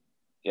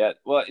Yeah.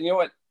 Well, you know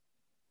what?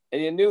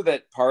 And you knew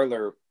that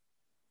Parler,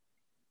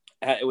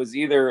 it was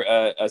either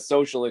a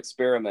social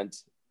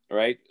experiment,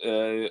 right,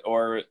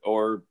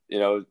 or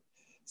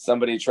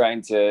somebody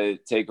trying to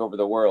take over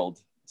the world.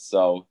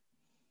 So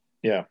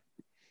Yeah.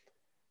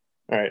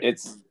 All right.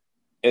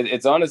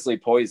 it's honestly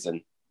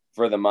poison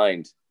for the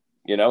mind.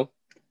 You know,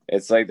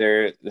 it's like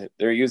they're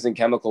using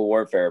chemical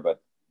warfare,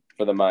 but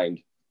for the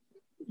mind.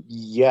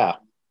 Yeah.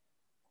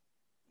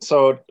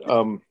 So,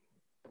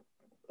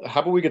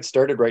 how about we get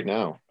started right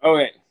now?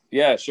 Okay.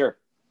 Yeah. Sure.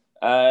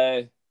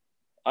 Uh,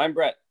 I'm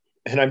Brett,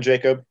 And I'm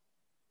Jacob.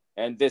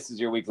 and this is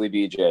your weekly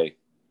BJ.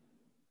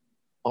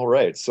 All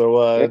right.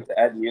 So, We have to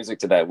add music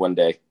to that one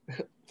day.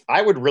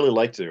 I would really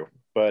like to,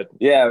 but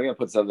Yeah, we're gonna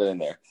put something in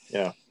there.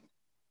 yeah.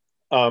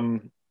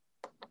 Um,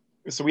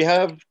 so we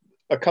have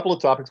a couple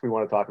of topics we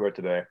want to talk about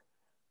today.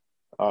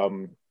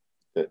 Um,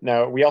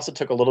 Now we also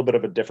took a little bit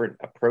of a different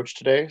approach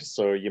today,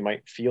 so you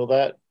might feel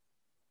that,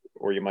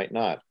 or you might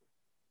not.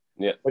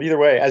 Yeah. But either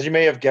way, as you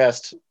may have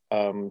guessed,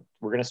 we're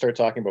going to start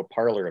talking about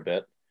Parler a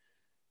bit.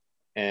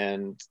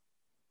 And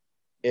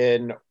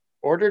in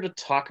order to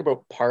talk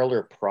about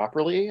Parler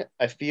properly,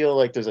 I feel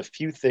like there's a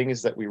few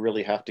things that we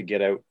really have to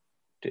get out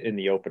in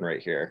the open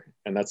right here.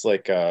 And that's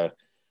like,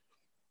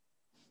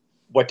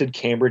 what did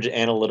Cambridge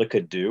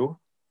Analytica do?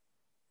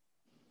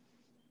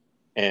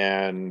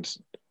 And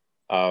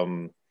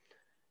um,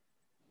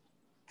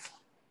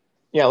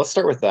 yeah, let's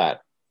start with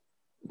that.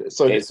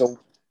 So, Okay. So,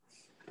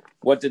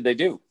 what did they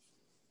do?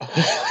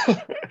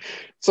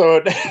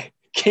 so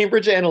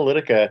Cambridge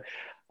Analytica,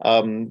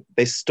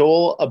 they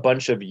stole a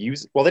bunch of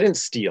use. Well, they didn't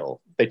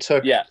steal. They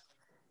took Yeah.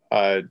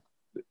 uh,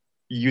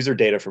 user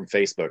data from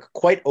Facebook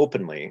quite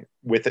openly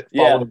with it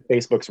Yeah. following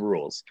Facebook's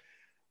rules.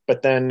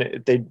 But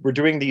then they were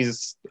doing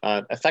these,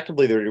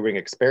 effectively, they were doing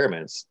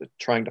experiments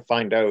trying to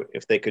find out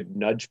if they could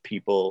nudge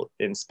people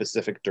in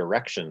specific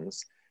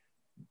directions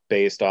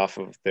based off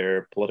of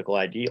their political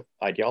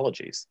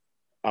ideologies.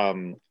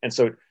 And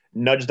so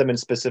nudge them in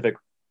specific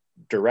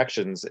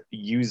directions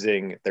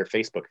using their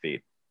Facebook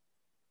feed.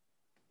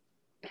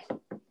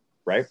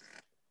 Right?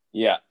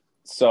 Yeah.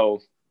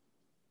 So,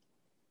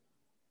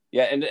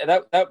 yeah, and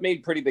that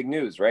made pretty big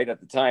news, right, at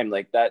the time.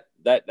 Like that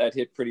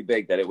hit pretty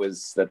big that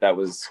that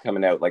was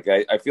coming out. Like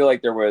I feel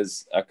like there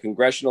was a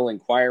congressional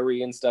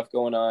inquiry and stuff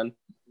going on.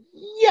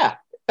 Yeah,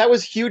 that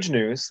was huge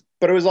news,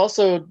 but it was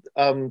also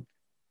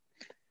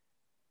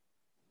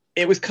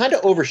it was kind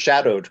of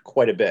overshadowed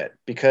quite a bit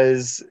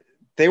because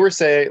they were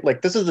saying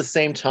like this is the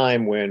same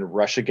time when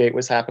Russiagate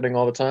was happening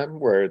all the time,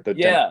 where the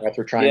Yeah. Democrats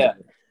were trying to Yeah.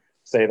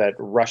 say that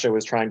Russia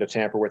was trying to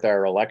tamper with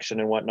our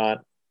election and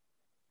whatnot.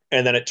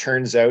 And then it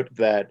turns out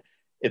that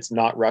it's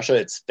not Russia,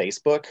 it's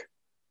Facebook.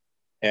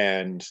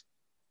 And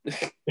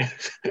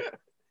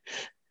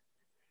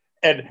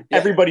and Yeah.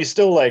 everybody's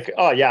still like,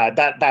 oh yeah,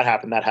 that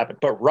happened, that happened.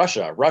 But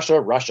Russia.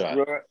 Russia,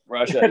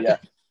 yeah.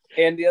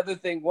 And the other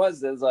thing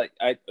was is like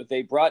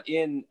they brought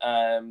in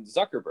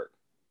Zuckerberg,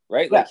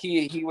 right? Yeah. Like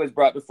he was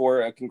brought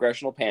before a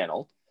congressional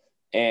panel,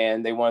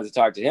 and they wanted to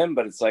talk to him,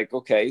 but it's like,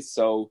 okay,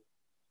 so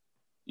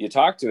you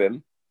talk to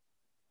him,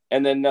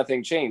 and then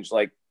nothing changed.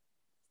 Like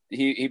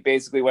he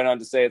basically went on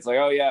to say, it's like,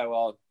 oh yeah,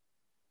 well,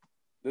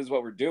 this is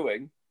what we're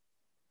doing,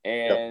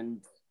 Yep.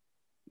 and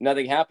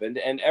nothing happened,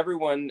 and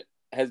everyone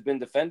has been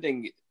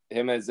defending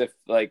him as if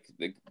like,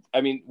 I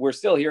mean, we're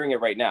still hearing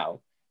it right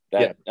now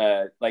Yeah.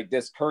 that like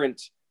this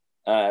current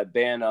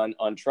ban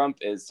on Trump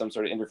is some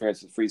sort of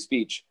interference with free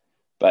speech.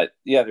 But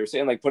yeah, they're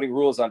saying like putting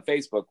rules on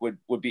Facebook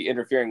would be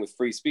interfering with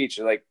free speech.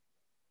 They're like,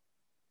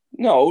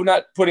 no,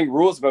 not putting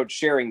rules about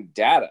sharing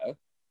data.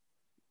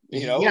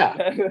 You know,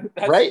 Yeah.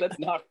 Right. that's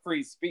not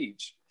free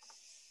speech.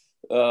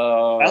 I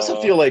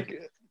also feel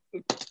like,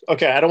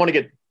 okay, I don't want to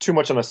get too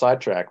much on a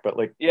sidetrack, but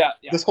like Yeah,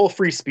 yeah, this whole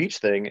free speech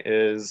thing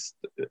is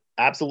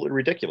absolutely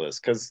ridiculous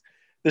because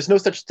there's no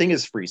such thing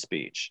as free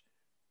speech.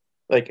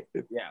 Like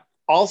yeah,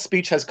 all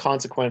speech has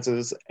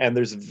consequences, and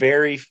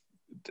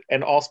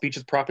and all speech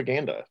is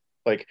propaganda.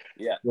 Like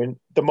yeah, when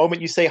the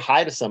moment you say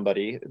hi to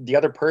somebody, the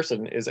other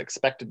person is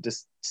expected to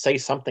say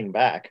something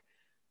back.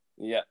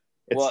 yeah.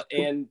 It's Well,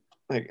 and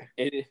like,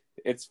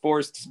 it's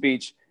forced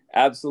speech,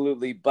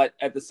 absolutely. But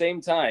at the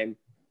same time,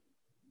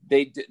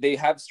 they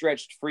have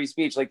stretched free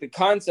speech. Like the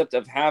concept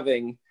of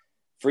having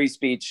free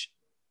speech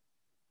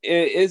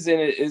is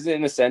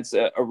in a sense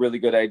a really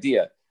good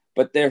idea,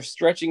 but they're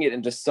stretching it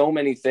into so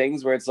many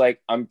things where it's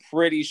like, I'm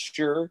pretty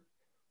sure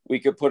we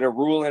could put a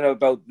rule in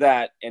about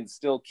that and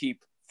still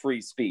keep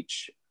free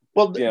speech,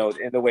 well,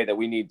 in the way that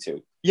we need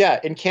to. yeah,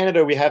 in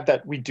Canada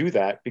we do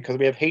that because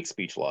we have hate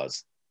speech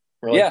laws.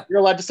 We're like, Yeah. you're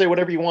allowed to say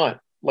whatever you want.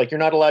 Like you're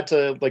not allowed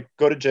to like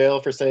go to jail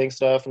for saying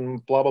stuff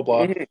and blah blah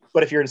blah. Mhm.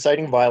 But if you're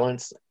inciting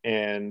violence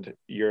and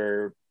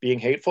you're being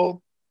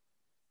hateful,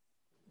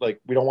 like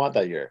we don't want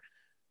that here.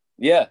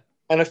 Yeah.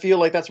 And I feel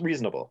like that's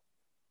reasonable.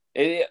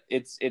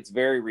 It's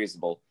very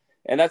reasonable,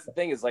 and that's the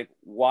thing is like,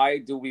 why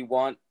do we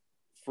want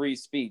free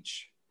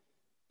speech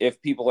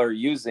if people are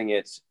using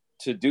it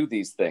to do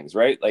these things,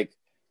 right? Like,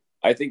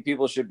 I think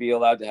people should be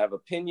allowed to have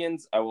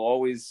opinions. I will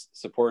always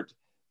support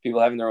people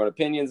having their own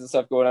opinions and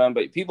stuff going on,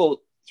 but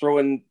people throw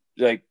in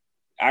like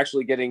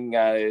actually getting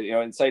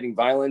inciting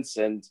violence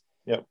and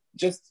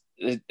just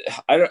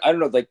I don't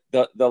know, like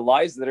the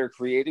lies that are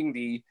creating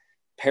the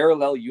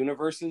parallel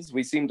universes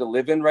we seem to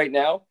live in right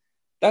now.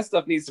 That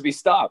stuff needs to be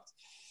stopped,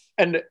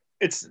 and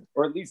it's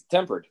or at least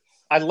tempered.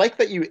 I like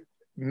that you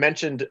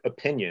mentioned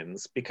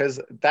opinions, because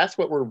that's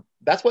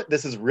what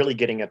this is really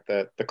getting at,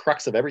 the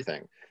crux of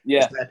everything.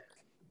 Yeah. Is that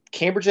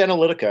Cambridge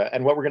Analytica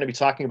and what we're going to be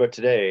talking about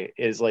today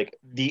is like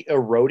the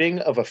eroding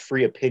of a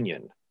free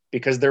opinion,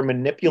 because they're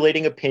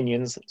manipulating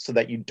opinions so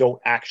that you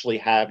don't actually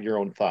have your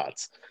own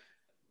thoughts.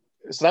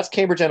 So that's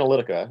Cambridge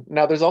Analytica.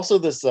 Now there's also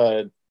this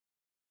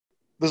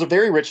there's a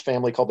very rich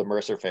family called the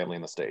Mercer family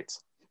in the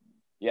States.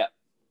 Yeah.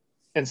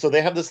 And so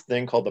they have this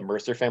thing called the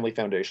Mercer Family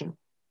Foundation.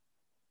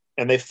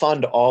 And they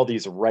fund all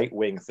these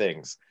right-wing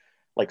things,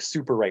 like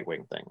super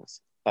right-wing things.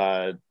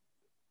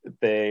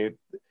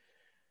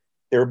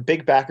 They're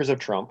big backers of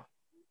Trump.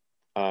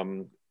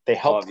 They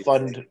help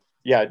fund,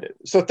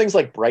 so things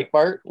like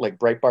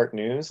Breitbart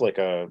News, like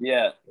a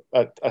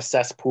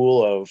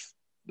cesspool of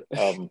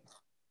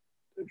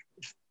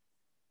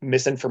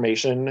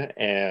misinformation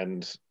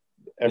and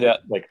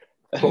like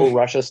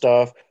pro-Russia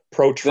stuff,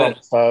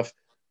 pro-Trump stuff.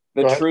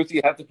 The truth you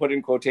have to put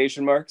in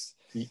quotation marks.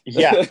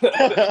 Yeah.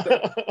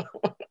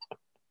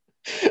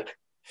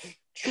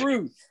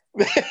 Truth.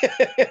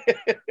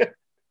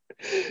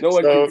 No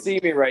one can see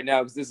me right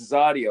now because this is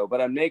audio, but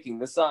I'm making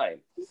the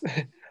sign.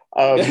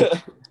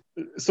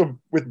 So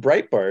with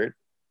Breitbart,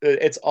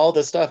 it's all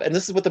this stuff, and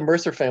this is what the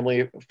Mercer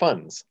family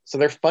funds. So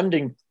they're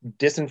funding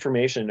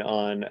disinformation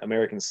on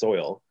American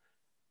soil.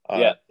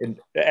 And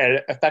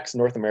it affects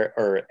North America,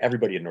 or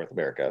everybody in North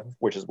America,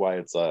 which is why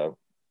it's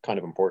kind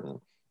of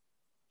important.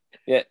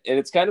 Yeah, and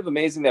it's kind of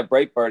amazing that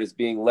Breitbart is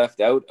being left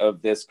out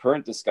of this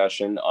current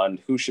discussion on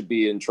who should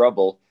be in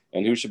trouble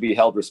and who should be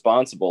held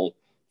responsible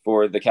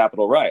for the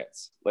Capitol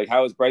riots. Like,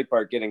 how is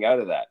Breitbart getting out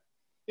of that?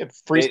 Yeah,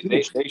 free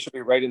speech. They should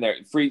be right in there.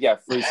 Free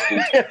speech.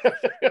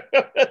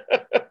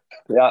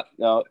 Yeah,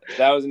 no,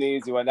 that was an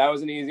easy one. That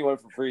was an easy one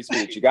for free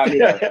speech. You got me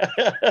there.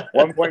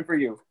 1 point for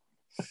you.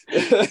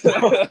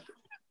 So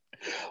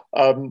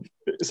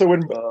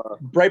when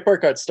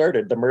Breitbart got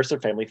started, the Mercer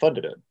family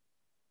funded it.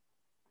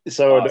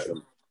 So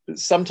awesome.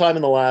 Sometime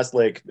in the last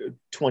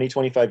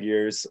 20-25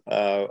 years,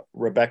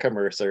 Rebecca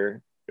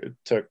Mercer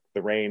took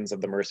the reins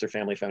of the Mercer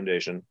Family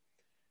Foundation,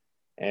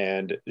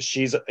 and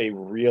she's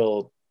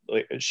really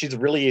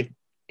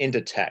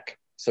into tech.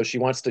 So she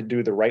wants to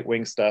do the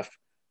right-wing stuff,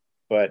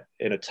 but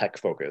in a tech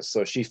focus.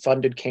 So she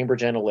funded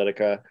Cambridge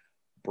Analytica,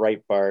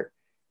 Breitbart,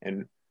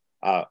 and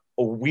a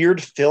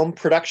weird film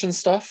production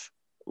stuff.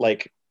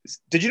 Like,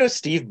 did you know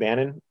Steve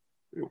Bannon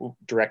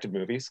directed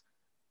movies?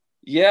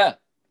 Yeah,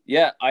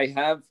 I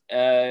have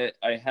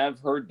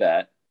heard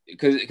that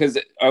because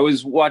I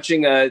was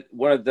watching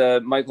one of the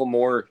Michael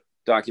Moore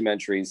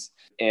documentaries,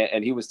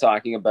 and he was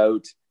talking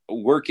about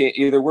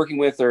working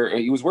with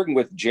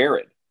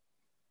Jared.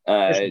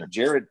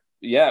 Jared,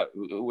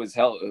 was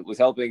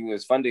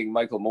funding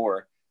Michael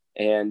Moore,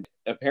 and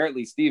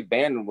apparently Steve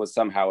Bannon was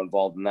somehow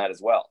involved in that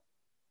as well.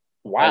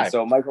 Wow! And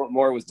so Michael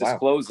Moore was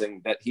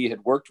disclosing that he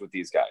had worked with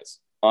these guys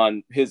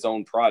on his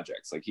own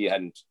projects. Like, he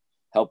hadn't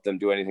helped them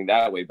do anything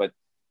that way, but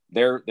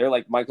they're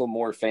like Michael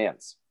Moore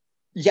fans.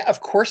 Yeah, of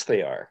course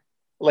they are.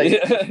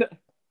 Like, because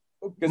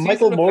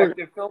he's an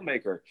effective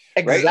filmmaker,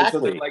 exactly. Right? And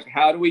so they're like,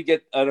 how do we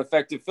get an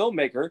effective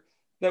filmmaker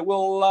that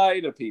will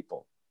lie to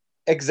people?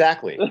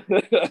 Exactly.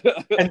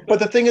 But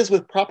the thing is,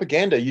 with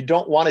propaganda, you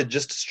don't want to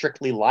just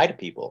strictly lie to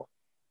people.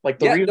 Like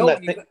the reason that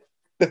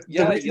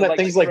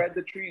things like shred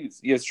the trees,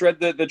 you shred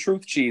the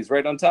truth cheese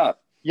right on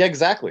top. Yeah,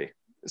 exactly.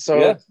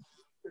 So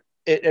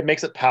it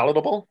makes it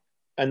palatable,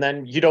 and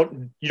then you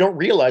don't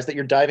realize that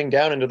you're diving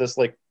down into this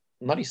like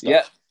nutty stuff.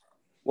 Yeah.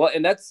 Well,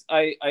 and that's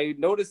I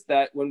noticed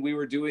that when we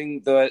were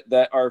doing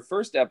our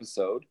first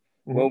episode,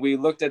 when we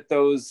looked at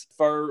those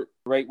far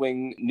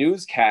right-wing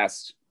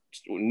newscasts,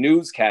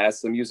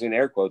 I'm using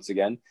air quotes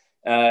again,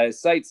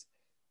 sites,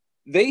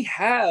 they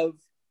have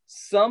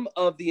some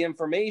of the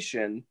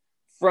information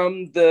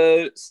from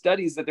the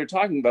studies that they're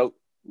talking about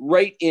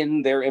right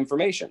in their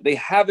information. They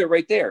have it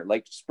right there,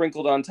 like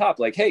sprinkled on top,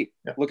 like, hey,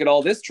 look at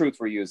all this truth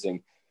we're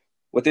using.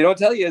 What they don't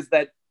tell you is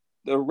that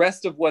the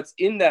rest of what's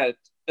in that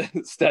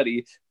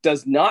study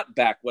does not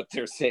back what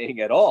they're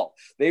saying at all.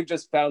 They've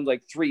just found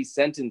like 3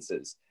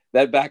 sentences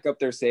that back up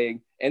their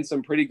saying and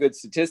some pretty good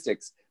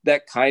statistics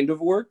that kind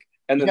of work.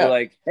 And then they're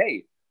like,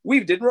 hey,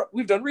 we've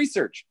done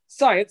research.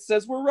 Science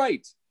says we're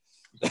right.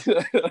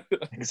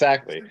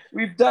 Exactly.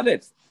 We've done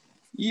it.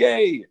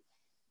 Yay.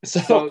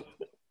 So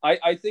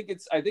I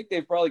think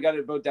they've probably got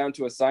it about down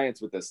to a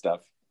science with this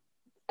stuff.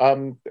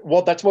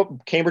 Well, that's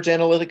what Cambridge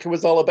Analytica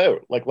was all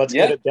about. Like, let's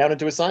get it down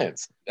into a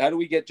science. How do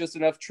we get just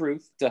enough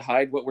truth to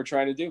hide what we're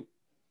trying to do?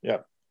 Yeah.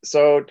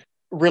 So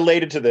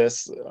related to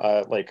this,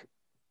 like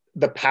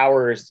the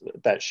powers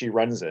that she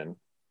runs in.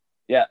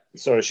 Yeah.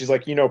 So she's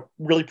like,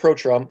 really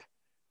pro-Trump,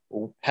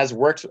 has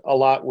worked a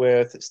lot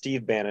with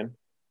Steve Bannon.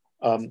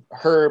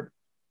 Her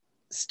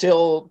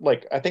still,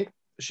 like, I think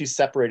she's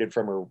separated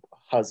from her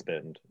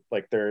husband,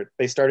 Like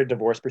they started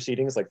divorce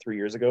proceedings like 3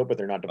 years ago, but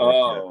they're not divorced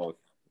yet. Oh,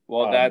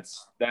 well, Um,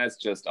 that's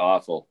just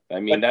awful. I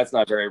mean, but that's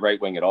not very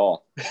right wing at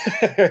all.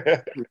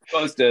 You're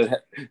supposed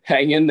to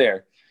hang in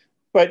there.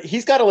 but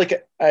he's got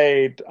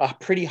a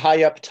pretty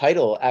high up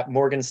title at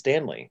Morgan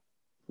Stanley.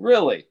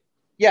 Really?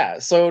 Yeah.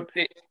 So,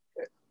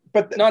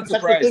 Not that's the thing.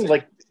 surprising.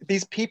 Like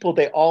these people,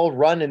 they all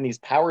run in these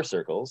power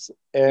circles,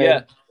 Yeah.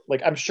 and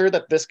like I'm sure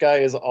that this guy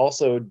is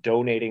also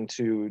donating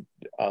to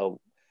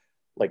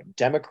like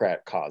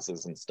Democrat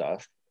causes and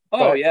stuff.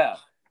 Oh, But yeah.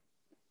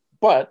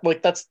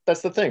 like that's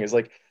the thing is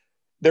like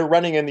they're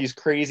running in these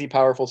crazy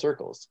powerful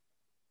circles.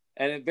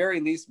 And at very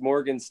least,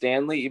 Morgan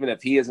Stanley, even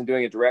if he isn't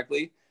doing it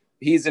directly,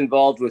 he's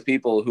involved with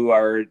people who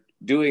are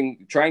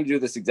trying to do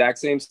this exact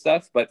same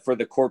stuff, but for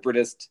the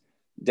corporatist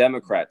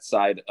Democrat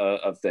side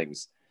of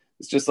things.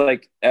 It's just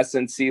like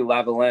SNC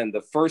Lavalin,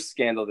 the first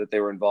scandal that they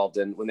were involved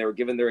in when they were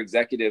giving their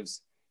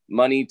executives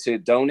money to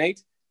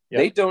donate. Yeah.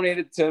 They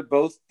donated to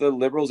both the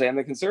liberals and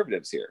the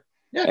conservatives here.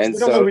 Yeah, because And they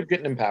don't know so, who's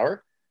getting in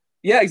power.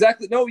 yeah,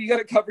 exactly. No, you got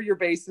to cover your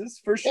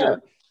bases for Yeah.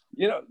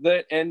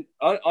 sure. And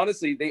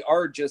honestly, they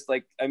are just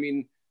like, I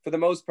mean, for the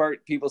most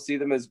part, people see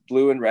them as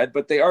blue and red,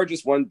 but they are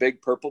just one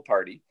big purple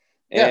party,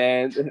 Yeah.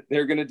 and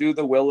they're going to do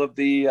the will of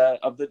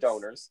the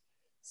donors.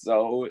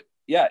 So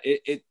yeah,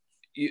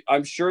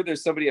 I'm sure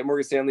there's somebody at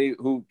Morgan Stanley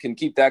who can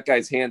keep that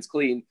guy's hands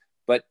clean,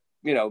 but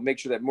make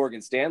sure that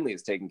Morgan Stanley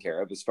is taken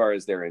care of as far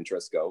as their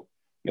interests go,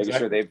 making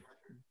sure they've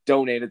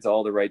donated to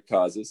all the right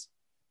causes.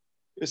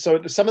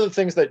 So some of the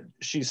things that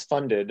she's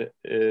funded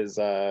is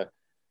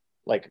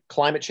like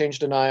climate change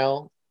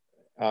denial,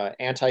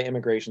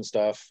 anti-immigration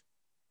stuff.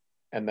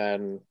 And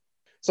then,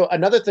 so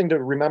another thing to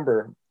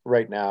remember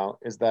right now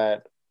is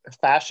that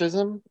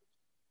fascism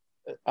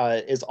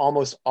is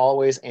almost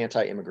always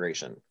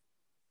anti-immigration.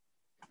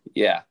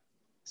 Yeah.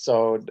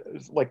 So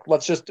like,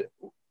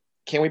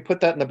 can we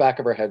put that in the back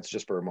of our heads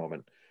just for a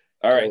moment?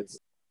 All right.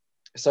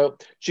 So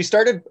she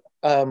started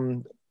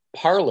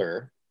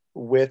Parler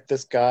with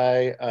this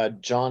guy,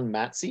 John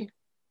Matsy.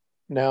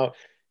 Now,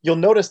 you'll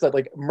notice that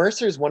like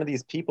Mercer is one of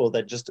these people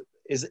that just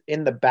is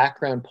in the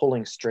background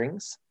pulling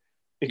strings,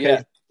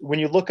 because when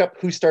you look up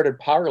who started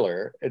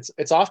Parler,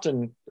 it's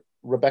often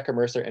Rebecca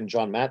Mercer and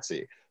John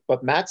Matsy,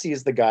 but Matsy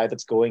is the guy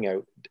that's going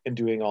out and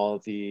doing all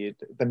of the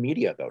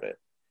media about it.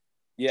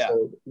 Yeah.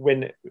 So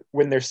when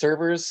their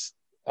servers,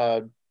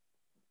 when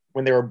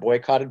they were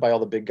boycotted by all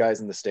the big guys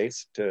in the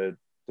States to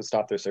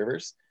stop their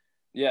servers,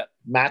 yeah,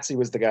 Matsy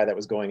was the guy that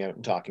was going out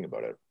and talking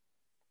about it.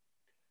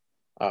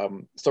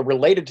 So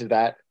related to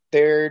that,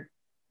 their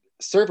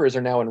servers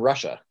are now in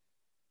Russia.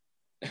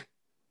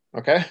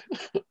 Okay.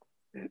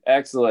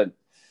 Excellent.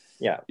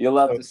 Yeah. You'll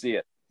love to see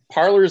it.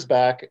 Parler's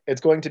back.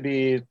 It's going to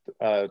be,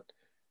 I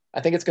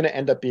think it's going to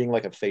end up being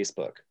like a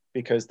Facebook,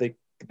 because they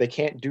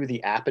can't do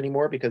the app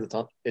anymore because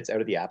it's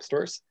out of the app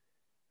stores.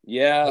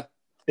 Yeah.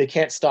 They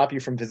can't stop you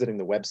from visiting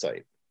the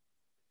website.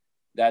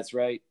 That's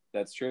right.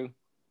 That's true.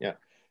 Yeah.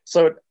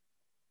 So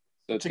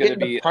it's to going get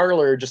to into be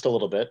Parler just a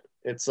little bit,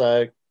 it's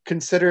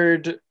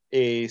considered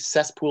a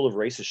cesspool of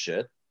racist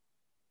shit,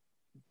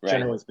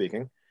 generally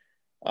speaking.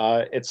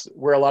 It's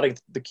where a lot of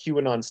the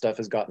QAnon stuff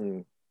has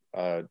gotten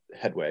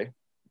headway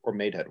or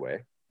made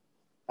headway.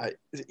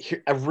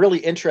 A really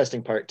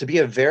interesting part, to be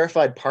a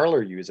verified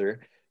Parler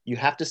user, you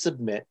have to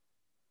submit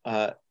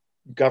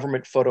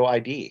government photo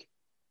ID.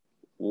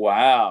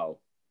 Wow.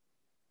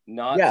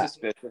 Not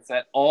suspicious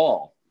at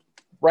all.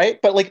 Right?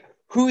 But like,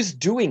 who's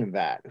doing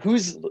that?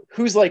 Who's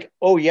like,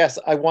 oh yes,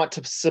 I want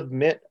to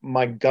submit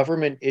my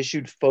government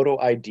issued photo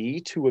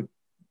ID to a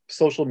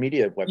social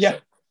media website. Yeah.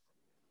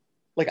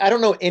 Like, I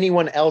don't know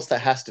anyone else that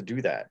has to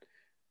do that.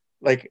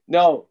 Like,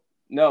 no,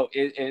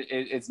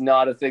 it's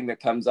not a thing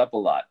that comes up a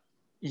lot.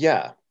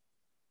 Yeah.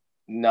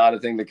 Not a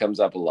thing that comes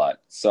up a lot.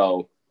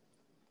 So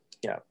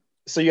yeah.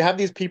 So you have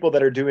these people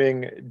that are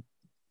doing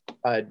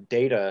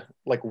data,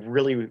 like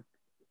really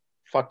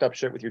fucked up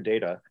shit with your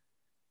data.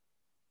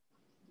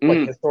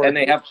 Like and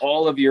they have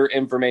all of your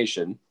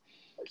information.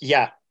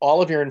 Yeah,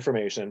 all of your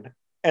information.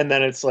 And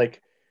then it's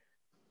like,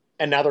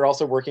 and now they're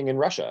also working in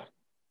Russia.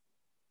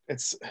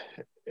 It's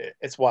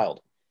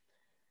wild.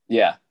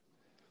 Yeah.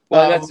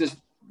 Well,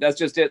 that's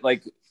just it.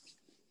 Like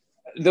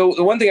the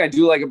one thing I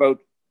do like about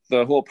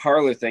the whole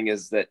Parler thing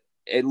is that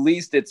at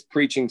least it's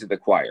preaching to the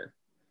choir,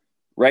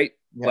 right?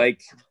 Yeah.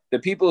 Like the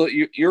people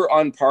you're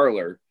on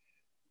Parler,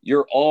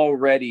 you're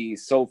already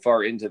so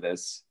far into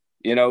this,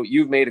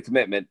 you've made a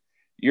commitment.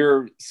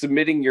 You're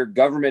submitting your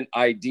government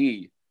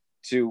ID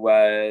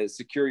to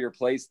secure your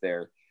place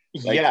there.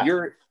 Like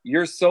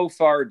you're so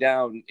far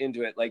down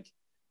into it. Like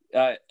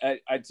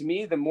to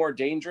me, the more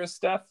dangerous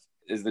stuff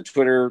is the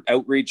Twitter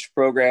outreach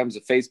programs, the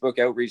Facebook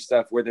outreach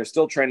stuff, where they're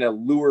still trying to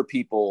lure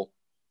people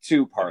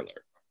to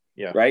Parler.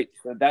 Yeah. Right.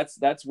 So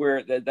that's where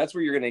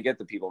you're going to get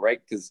the people,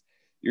 right? Because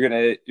you're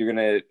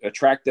gonna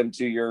attract them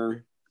to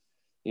your,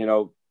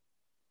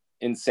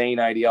 insane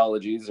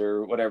ideologies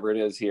or whatever it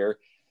is here,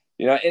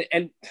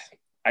 and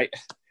I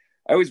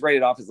always write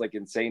it off as like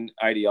insane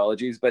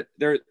ideologies, but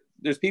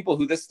there's people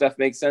who this stuff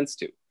makes sense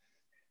to.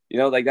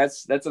 Like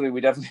that's something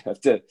we definitely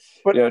have to,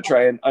 But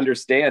try and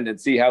understand and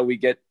see how we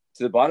get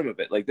to the bottom of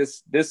it. Like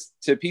this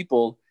to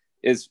people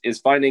is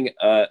finding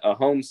a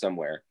home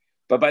somewhere.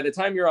 But by the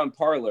time you're on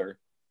Parler,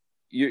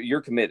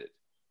 you're committed,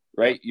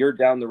 right? yeah. You're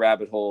down the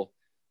rabbit hole.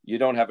 You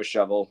don't have a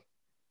shovel.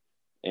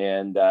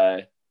 And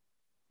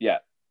yeah,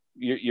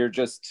 you're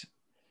just,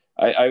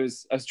 I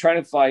was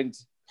trying to find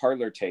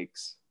Parler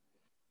takes.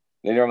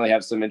 They normally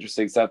have some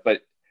interesting stuff,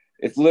 but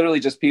it's literally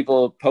just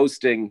people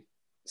posting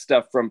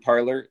stuff from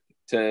Parler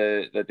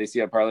that they see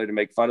on Parler to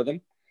make fun of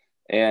them.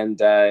 And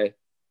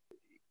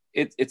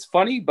it's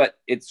funny, but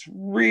it's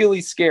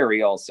really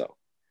scary also.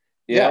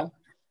 Yeah.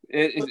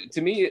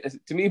 To me,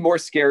 more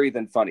scary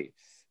than funny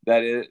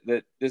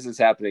that this is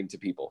happening to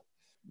people.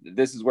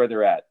 This is where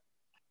they're at.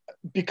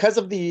 Because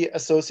of the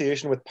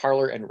association with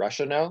Parler and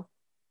Russia now,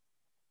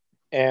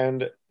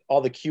 and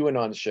all the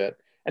QAnon shit.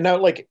 And now,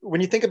 like,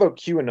 when you think about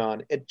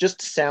QAnon, it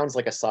just sounds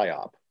like a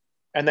psyop.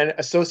 And then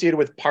associated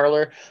with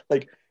Parler,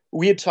 like,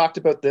 we had talked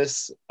about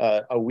this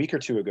a week or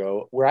two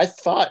ago, where I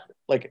thought,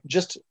 like,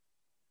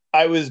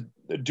 I was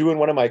doing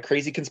one of my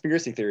crazy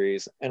conspiracy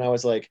theories, and I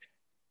was like,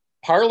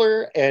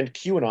 Parler and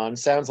QAnon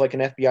sounds like an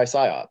FBI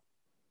psyop.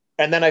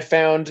 And then I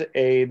found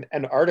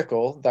an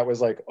article that was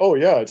like, oh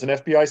yeah, it's an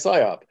FBI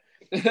psyop.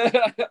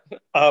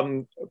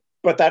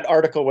 But that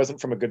article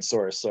wasn't from a good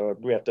source, so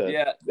we have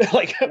to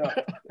like. No.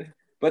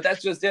 But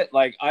that's just it.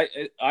 Like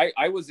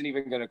I wasn't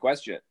even going to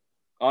question it.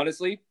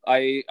 Honestly,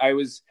 I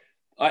was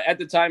at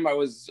the time I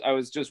was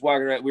just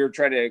walking around. We were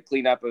trying to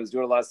clean up. I was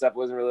doing a lot of stuff. I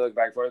wasn't really looking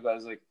back and forth. But I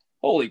was like,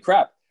 holy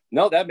crap!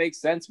 No, that makes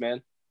sense,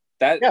 man.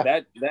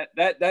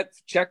 That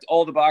checked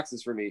all the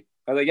boxes for me.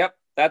 I was like, yep,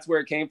 that's where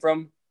it came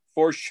from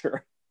for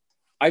sure.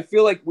 I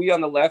feel like we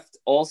on the left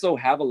also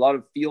have a lot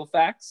of feel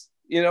facts,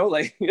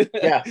 like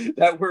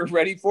that we're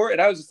ready for. And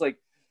I was just like,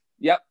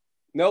 yep,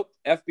 nope,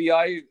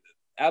 FBI,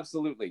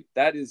 absolutely.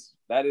 That is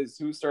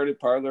who started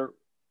Parler.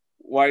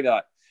 Why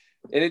not?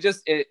 And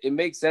it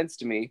makes sense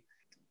to me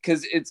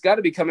because it's got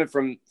to be coming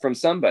from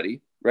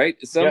somebody, right?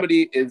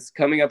 Somebody is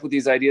coming up with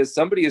these ideas.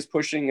 Somebody is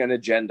pushing an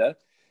agenda.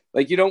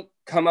 Like you don't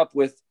come up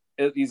with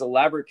these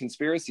elaborate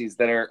conspiracies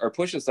that are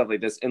pushing stuff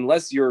like this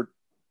unless you're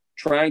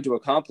trying to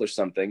accomplish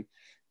something.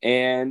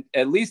 And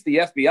at least the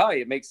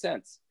FBI, it makes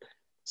sense.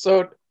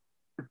 So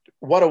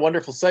what a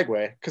wonderful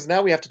segue, because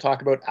now we have to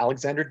talk about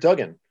Alexander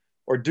Dugin,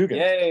 or Dugin.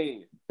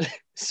 Yay!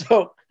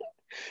 So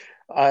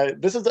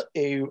this is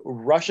a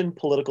Russian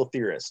political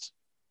theorist,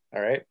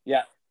 all right?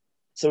 Yeah.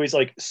 So he's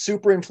like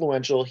super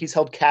influential. He's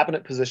held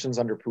cabinet positions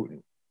under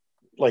Putin.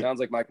 Like, sounds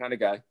like my kind of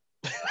guy.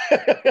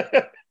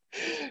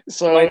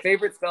 So my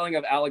favorite spelling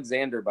of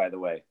Alexander, by the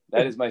way,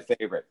 that is my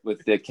favorite,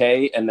 with the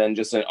K and then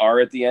just an R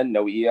at the end,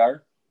 no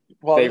ER.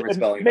 Well, favorite it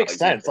spelling makes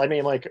sense. I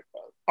mean, like,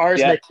 R's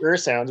make er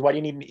sounds. Why do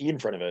you need an E in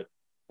front of it?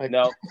 Like,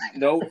 no,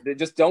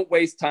 just don't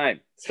waste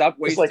time. Stop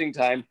wasting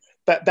time.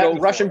 That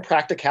Russian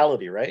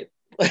practicality, right?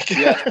 Like,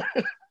 yeah.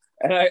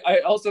 And I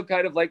also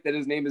kind of like that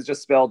his name is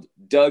just spelled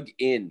Dug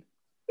in.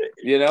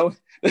 Yeah.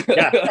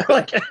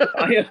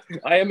 I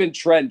am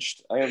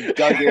entrenched. I am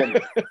dug in.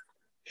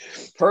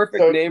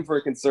 Perfect name for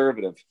a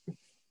conservative.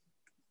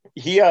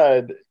 He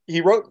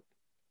wrote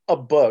a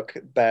book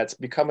that's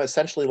become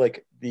essentially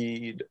like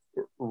the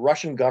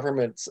Russian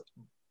government's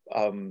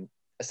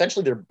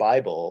essentially their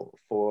Bible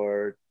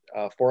for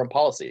foreign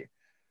policy,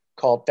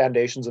 called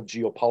Foundations of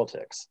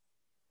Geopolitics.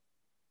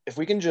 If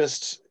we can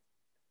just,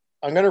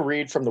 I'm going to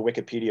read from the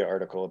Wikipedia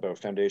article about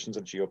Foundations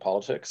of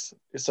Geopolitics.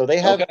 So they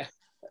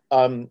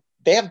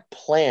have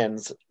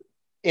plans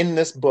in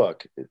this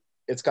book.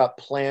 It's got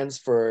plans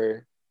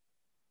for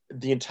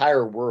the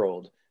entire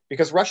world,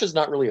 because Russia's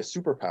not really a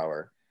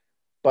superpower,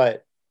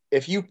 but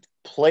if you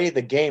play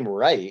the game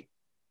right,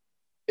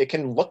 it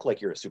can look like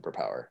you're a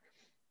superpower.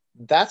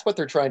 That's what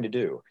they're trying to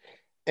do.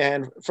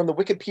 And from the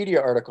Wikipedia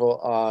article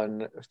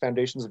on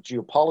Foundations of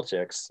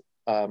Geopolitics,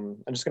 I'm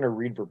just going to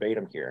read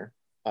verbatim here.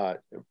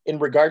 In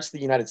regards to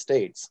the United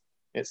States,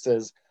 it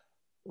says,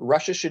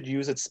 Russia should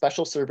use its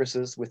special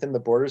services within the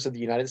borders of the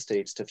United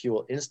States to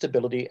fuel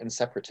instability and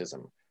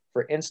separatism.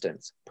 For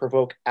instance,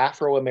 provoke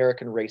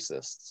Afro-American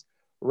racists.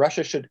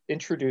 Russia should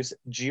introduce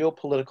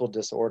geopolitical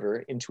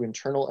disorder into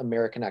internal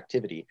American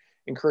activity,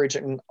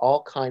 encouraging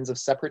all kinds of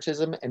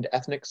separatism and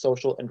ethnic,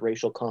 social, and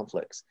racial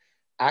conflicts,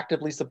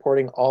 actively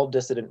supporting all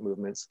dissident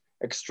movements,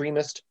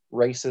 extremist,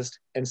 racist,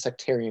 and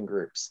sectarian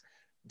groups,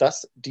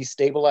 thus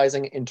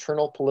destabilizing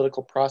internal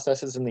political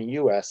processes in the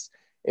US.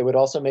 It would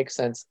also make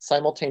sense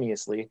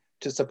simultaneously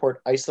to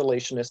support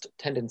isolationist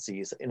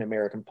tendencies in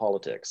American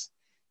politics.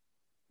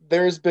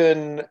 There's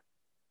been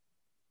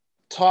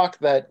talk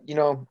that,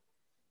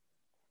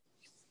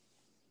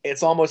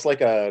 it's almost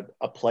like a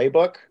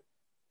playbook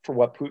for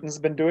what Putin's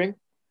been doing.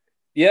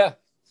 Yeah.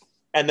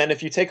 And then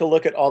if you take a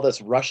look at all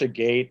this Russia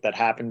gate that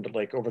happened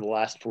like over the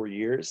last 4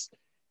 years,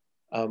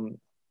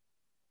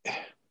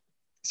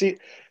 see,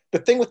 the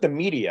thing with the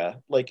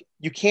media, like,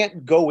 you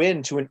can't go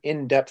into an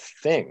in-depth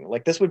thing.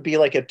 Like, this would be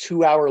like a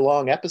 2-hour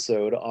long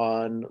episode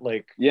on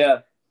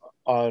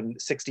on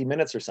 60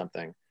 Minutes or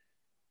something.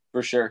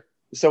 For sure.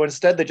 So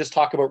instead they just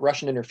talk about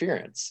Russian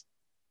interference.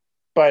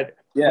 But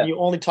when Yeah. you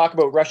only talk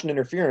about Russian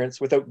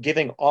interference without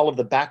giving all of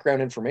the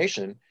background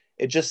information,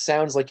 it just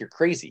sounds like you're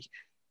crazy.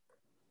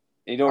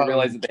 You don't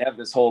realize that they have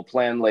this whole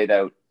plan laid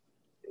out.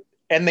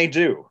 And they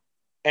do.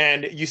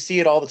 And you see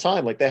it all the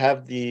time. Like they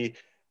have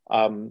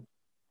um,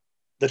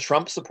 the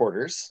Trump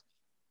supporters,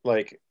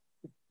 like,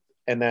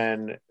 and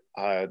then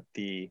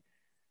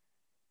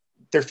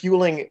they're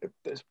fueling,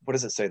 what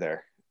does it say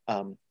there?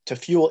 To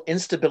fuel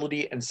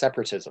instability and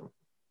separatism.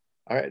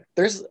 All right.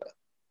 There's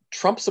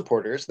Trump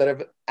supporters that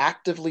have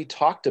actively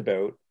talked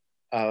about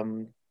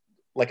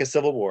like a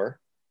civil war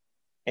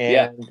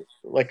Yeah. and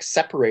like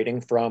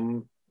separating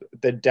from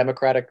the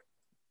Democratic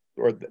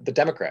or the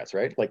Democrats,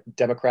 right? Like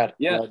Democrat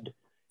Yeah. led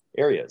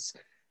areas.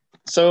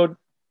 So,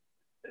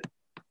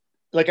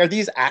 like, are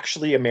these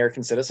actually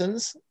American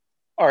citizens?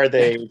 Are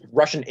they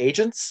Russian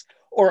agents?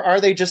 Or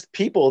are they just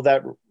people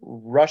that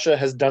Russia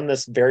has done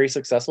this very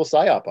successful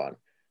psyop on?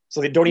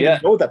 So they don't even Yeah.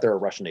 know that they're a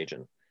Russian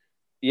agent.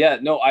 Yeah.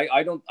 No,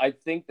 I don't. I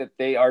think that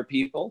they are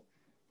people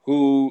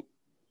who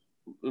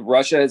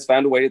Russia has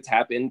found a way to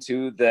tap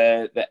into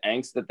the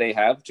angst that they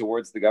have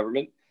towards the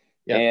government.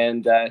 Yeah.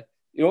 And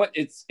you know what?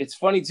 It's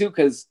funny too,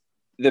 because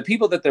the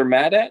people that they're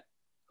mad at,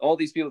 all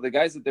these people, the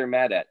guys that they're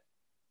mad at,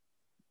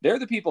 they're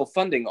the people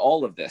funding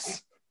all of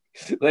this.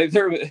 Like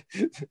they're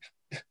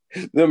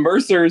the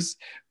Mercers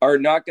are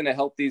not going to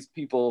help these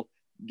people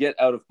get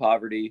out of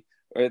poverty,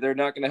 or they're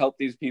not going to help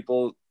these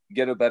people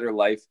get a better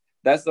life.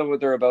 That's not what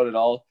they're about at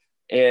all.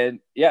 And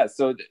yeah,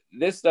 so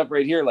this stuff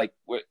right here, like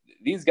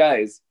these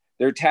guys,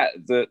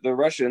 the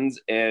Russians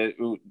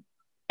who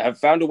have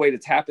found a way to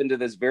tap into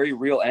this very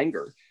real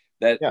anger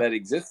Yeah. that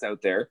exists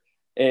out there.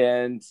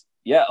 And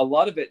yeah, a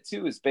lot of it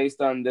too is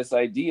based on this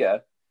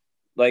idea,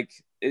 like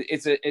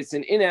it's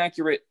an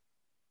inaccurate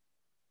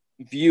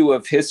view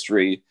of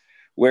history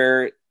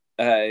where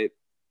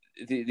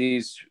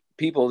these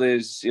people,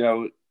 these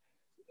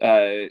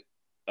uh,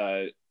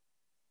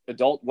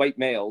 adult white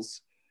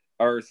males,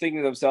 are thinking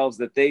to themselves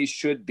that they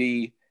should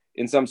be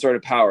in some sort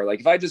of power.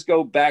 Like if I just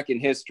go back in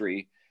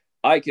history,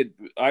 I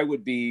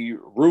would be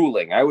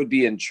ruling. I would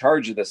be in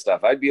charge of this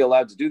stuff. I'd be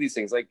allowed to do these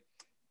things. Like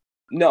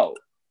no,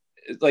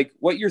 like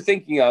what you're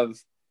thinking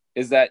of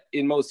is that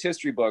in most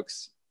history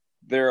books,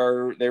 they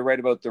write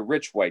about the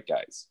rich white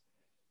guys.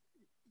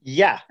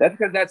 Yeah. That's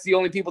because that's the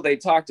only people they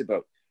talked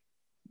about.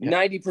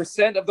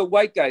 90% of the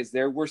white guys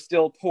there were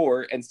still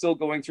poor and still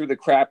going through the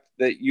crap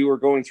that you are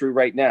going through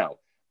right now.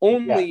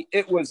 Only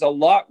it was a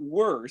lot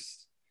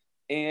worse,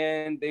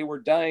 and they were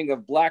dying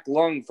of black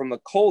lung from the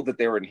cold that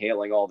they were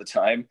inhaling all the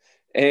time.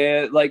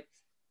 And like,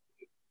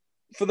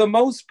 for the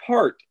most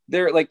part,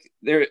 I think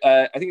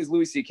it's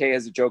Louis C.K.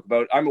 has a joke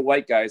about, I'm a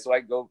white guy, so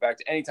I can go back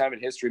to any time in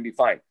history and be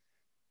fine.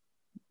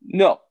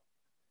 No,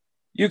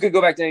 you could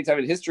go back to any time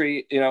in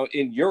history,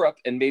 in Europe,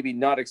 and maybe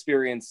not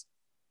experience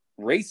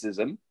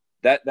racism.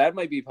 That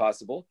might be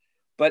possible,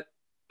 but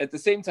at the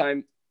same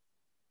time,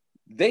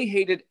 they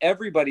hated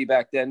everybody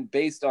back then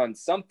based on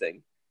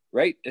something,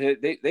 right?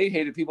 They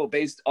hated people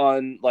based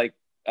on like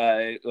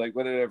whether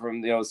they're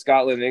from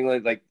Scotland,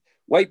 England. Like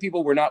white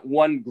people were not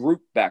one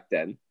group back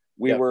then.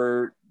 We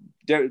were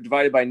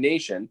divided by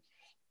nation,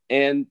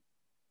 and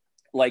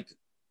like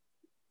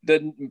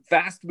the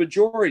vast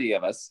majority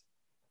of us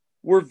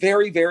were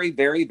very, very,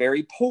 very,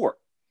 very poor.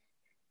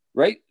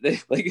 Right?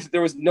 Like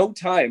there was no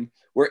time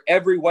where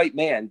every white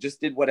man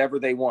just did whatever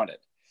they wanted.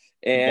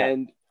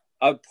 And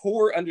a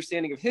poor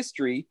understanding of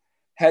history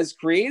has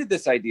created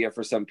this idea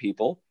for some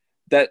people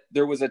that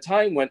there was a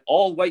time when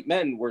all white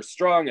men were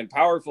strong and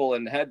powerful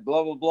and had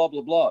blah, blah, blah,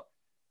 blah, blah.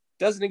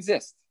 Doesn't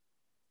exist.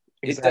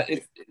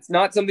 Exactly. It's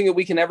not something that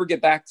we can ever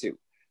get back to.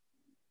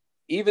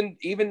 Even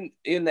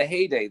in the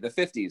heyday, the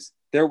 50s,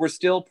 there were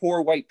still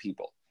poor white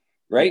people,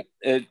 right?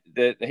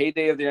 The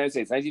heyday of the United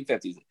States,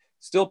 1950s,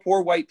 still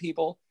poor white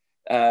people.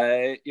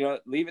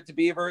 Leave It to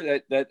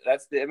Beaver.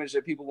 That's the image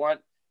that people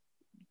want.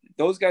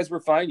 Those guys were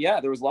fine.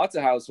 Yeah, there was lots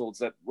of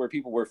households where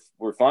people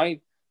were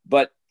fine,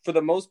 but for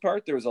the most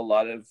part, there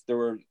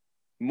were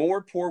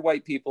more poor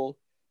white people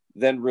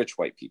than rich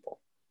white people,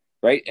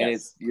 right?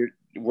 Yes. And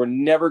we're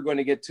never going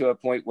to get to a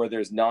point where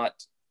there's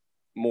not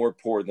more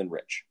poor than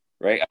rich,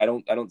 right? I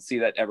don't see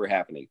that ever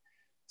happening.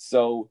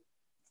 So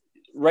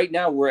right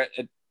now we're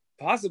at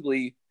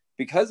possibly,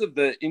 because of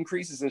the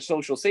increases in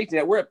social safety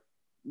net, we're at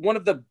one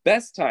of the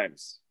best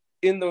times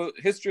in the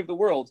history of the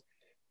world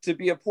to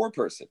be a poor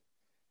person.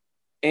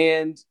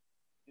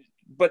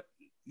 But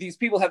these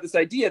people have this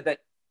idea that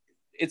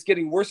it's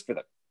getting worse for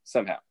them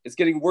somehow. It's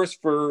getting worse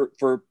for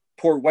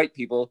poor white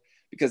people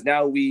because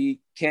now we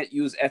can't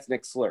use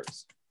ethnic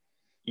slurs,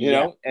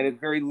 and it's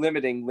very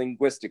limiting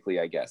linguistically,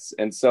 I guess.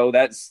 And so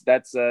that's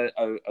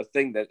a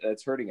thing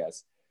that's hurting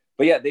us.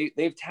 But yeah,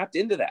 they've tapped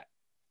into that.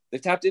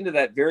 They've tapped into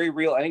that very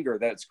real anger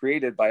that's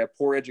created by a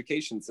poor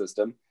education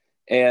system.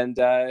 And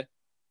they've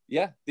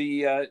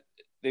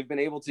been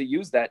able to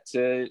use that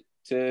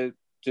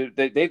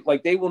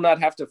they will not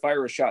have to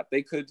fire a shot.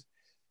 They could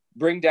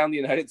bring down the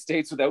United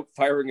States without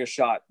firing a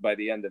shot by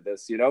the end of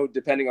this,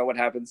 depending on what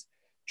happens.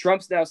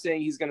 Trump's now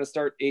saying he's going to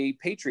start a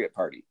Patriot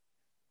Party.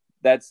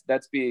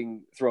 That's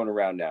being thrown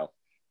around now.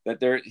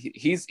 that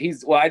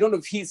he's well, I don't know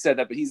if he said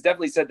that, but he's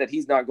definitely said that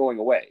he's not going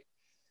away.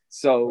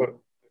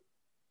 So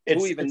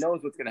who even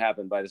knows what's going to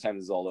happen by the time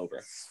this is all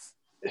over?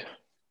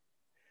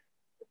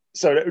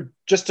 So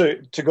just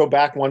to go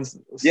back one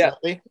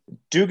slightly,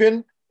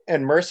 Dugan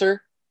and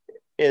Mercer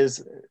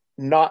is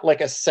not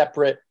like a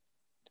separate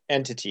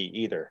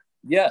entity either.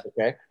 Yeah.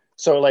 Okay.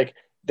 So like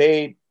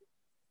Bannon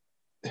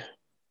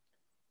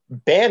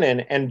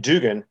and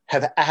Dugan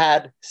have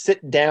had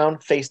sit down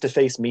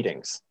face-to-face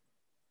meetings,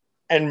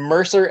 and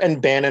Mercer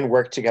and Bannon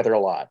work together a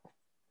lot.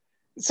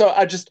 So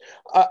I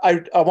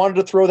wanted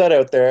to throw that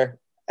out there.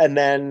 And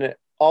then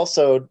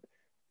also,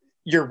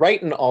 you're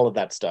right in all of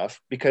that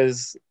stuff,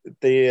 because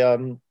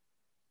if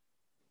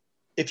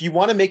you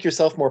want to make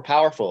yourself more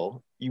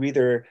powerful, you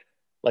either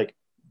like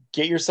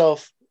get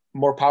yourself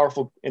more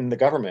powerful in the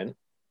government,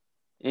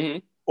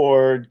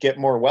 or get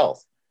more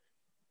wealth.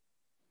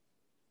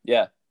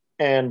 Yeah.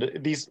 And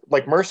these,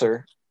 like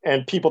Mercer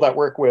and people that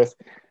work with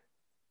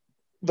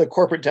the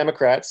corporate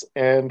Democrats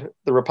and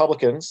the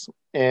Republicans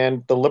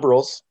and the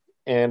liberals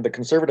and the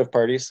conservative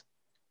parties,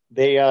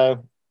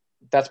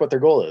 that's what their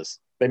goal is.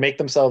 They make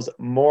themselves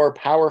more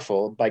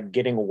powerful by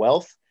getting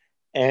wealth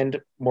and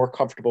more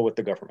comfortable with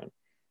the government.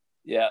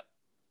 Yeah.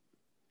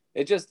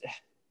 It's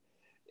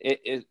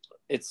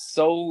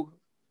so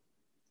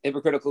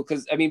hypocritical,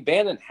 because I mean,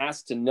 Bannon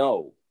has to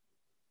know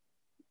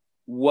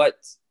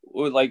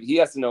he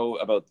has to know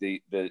about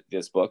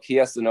this book. He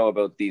has to know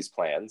about these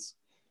plans,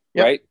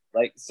 right?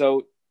 Like,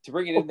 so to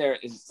bring it in there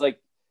is like,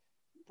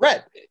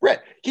 Brett,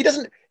 he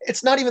doesn't,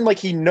 it's not even like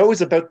he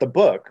knows about the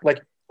book.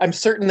 Like, I'm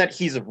certain that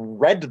he's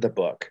read the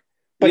book,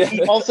 but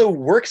he also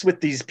works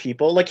with these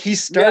people. Like, he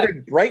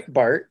started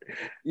Breitbart.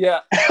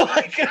 Yeah.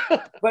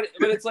 but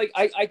it's like,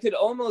 you could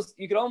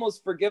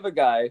almost forgive a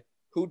guy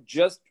who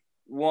just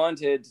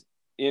wanted,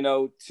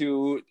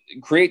 to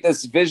create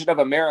this vision of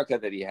America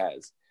that he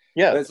has.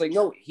 Yeah. But it's like,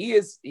 no, he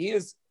is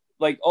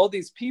like, all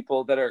these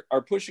people that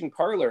are pushing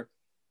Parler,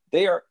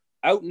 they are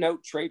out and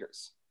out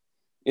traitors.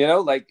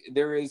 Like,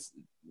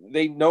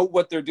 they know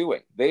what they're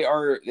doing.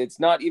 It's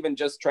not even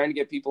just trying to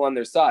get people on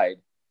their side.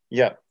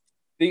 Yeah.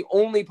 The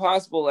only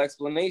possible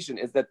explanation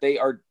is that they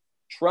are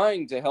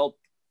trying to help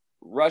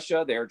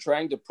Russia. They are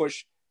trying to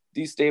push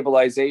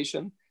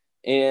destabilization.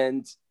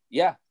 And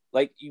I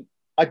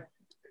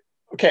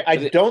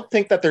don't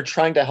think that they're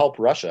trying to help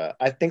Russia.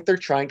 I think they're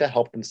trying to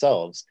help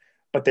themselves,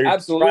 but they're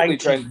absolutely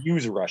trying to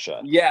use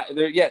Russia. Yeah,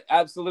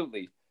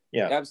 absolutely.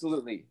 Yeah,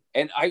 absolutely.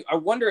 And I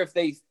wonder if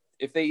they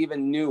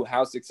even knew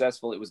how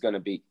successful it was going to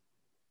be,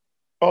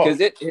 because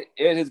it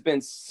has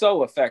been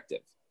so effective.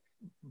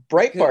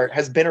 Breitbart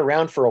has been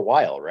around for a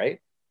while, right?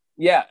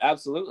 Yeah,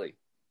 absolutely.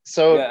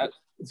 So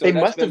they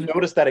must have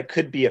noticed that it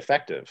could be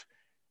effective.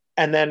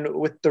 And then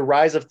with the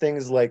rise of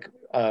things like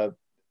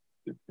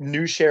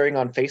news sharing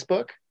on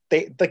Facebook,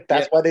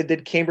 that's why they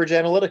did Cambridge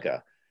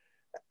Analytica.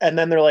 And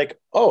then they're like,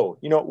 oh,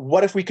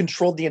 what if we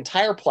controlled the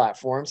entire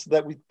platform so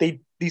that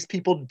these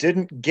people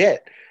didn't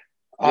get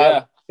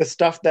the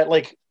stuff that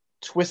like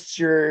twists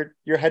your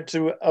head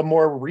to a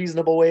more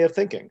reasonable way of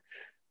thinking.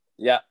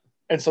 Yeah.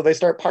 And so they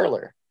start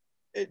Parler.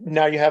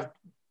 Now you have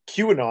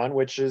QAnon,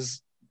 which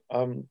is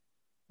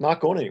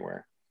not going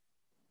anywhere.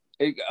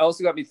 It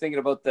also got me thinking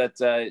about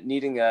that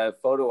needing a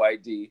photo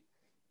ID.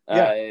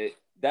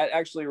 That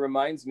actually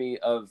reminds me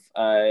of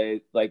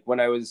like when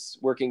I was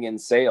working in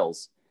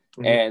sales,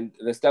 and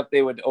the stuff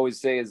they would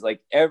always say is like,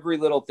 every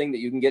little thing that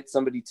you can get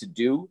somebody to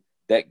do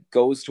that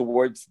goes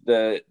towards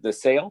the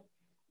sale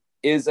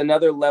is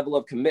another level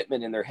of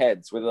commitment in their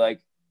heads, where they're like,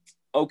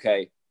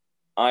 okay,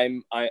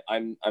 I'm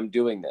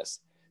doing this.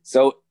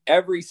 So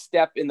every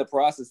step in the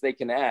process they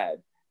can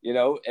add,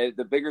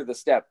 the bigger the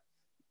step,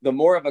 the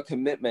more of a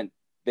commitment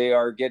they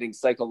are getting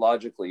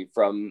psychologically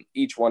from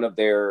each one of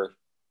their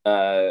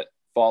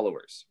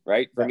followers,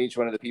 right? From each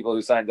one of the people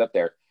who signed up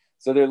there.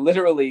 So they're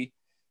literally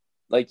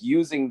like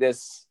using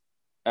this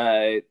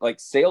like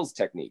sales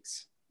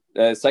techniques,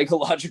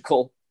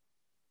 psychological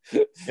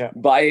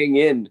buying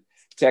in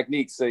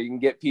techniques, so you can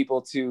get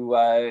people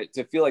to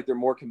feel like they're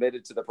more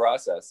committed to the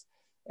process.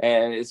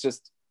 And it's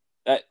just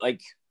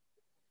like,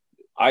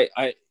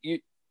 I'm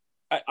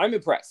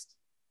impressed.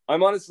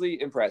 I'm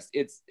honestly impressed.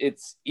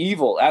 It's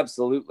evil,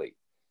 absolutely.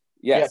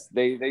 Yes,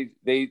 they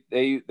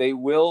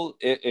will.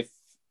 If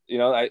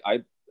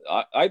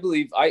I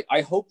believe,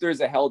 I hope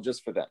there's a hell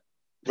just for them,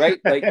 right?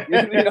 Like,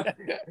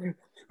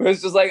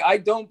 it's just like, I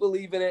don't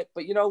believe in it,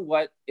 but you know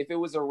what? If it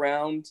was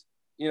around,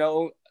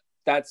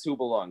 that's who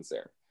belongs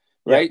there,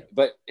 right?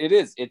 But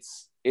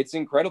it's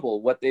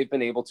incredible what they've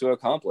been able to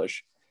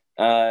accomplish.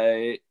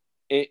 In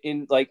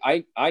like,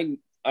 I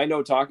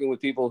know, talking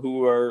with people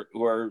who are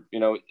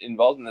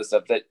involved in this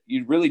stuff, that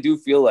you really do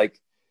feel like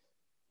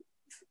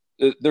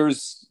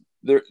there's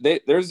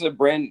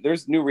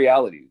new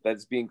reality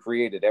that's being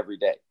created every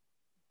day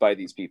by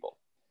these people.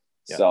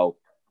 So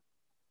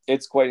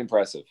it's quite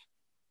impressive.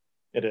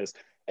 It is.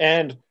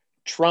 And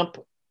Trump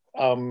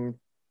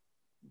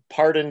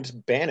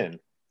pardoned Bannon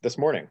this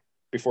morning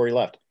before he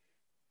left.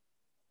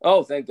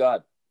 Oh, thank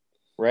God.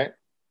 Right.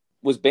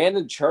 was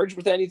Bannon charged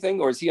with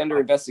anything, or is he under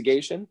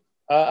investigation?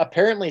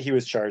 Apparently he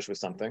was charged with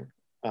something.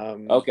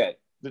 Okay.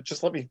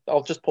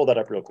 I'll just pull that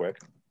up real quick.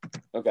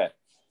 Okay.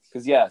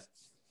 Because, yeah,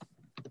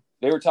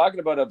 they were talking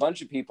about a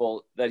bunch of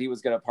people that he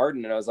was going to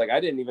pardon. And I was like, I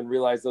didn't even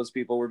realize those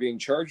people were being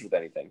charged with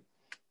anything.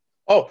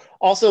 Oh,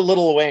 also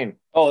Lil Wayne.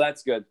 Oh,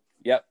 that's good.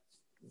 Yep.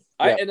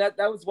 Yeah. And that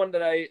was one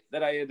that I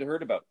had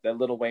heard about, that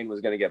Lil Wayne was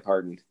going to get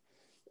pardoned.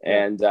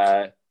 Yeah. And,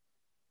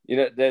 you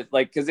know, that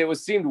like, because it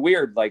seemed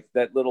weird, like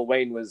that Lil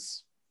Wayne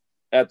was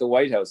at the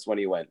White House when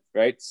he went,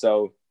 right?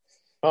 So.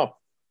 Oh,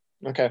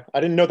 okay. I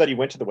didn't know that he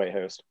went to the White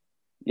House.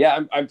 Yeah,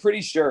 I'm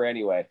pretty sure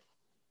anyway.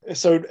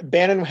 So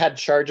Bannon had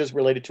charges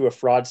related to a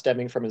fraud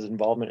stemming from his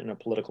involvement in a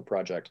political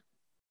project.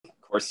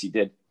 Of course he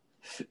did.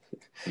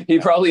 He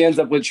probably ends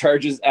up with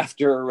charges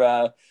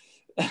after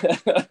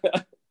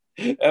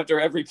after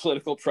every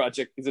political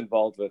project he's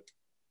involved with.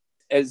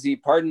 As he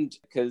pardoned,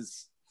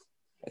 because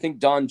I think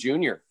Don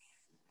Jr.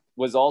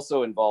 was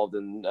also involved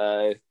in,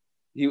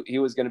 he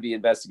was going to be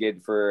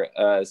investigated for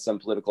some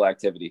political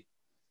activity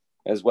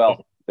as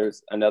well.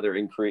 There's another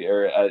inquiry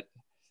or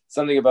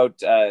something about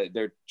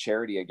their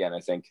charity again, I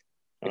think.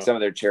 Like some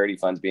of their charity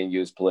funds being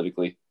used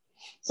politically.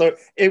 So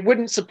it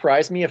wouldn't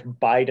surprise me if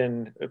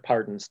Biden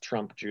pardons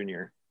Trump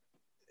Jr.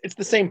 It's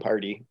the same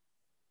party.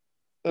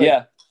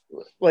 Yeah.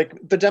 Like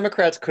the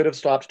Democrats could have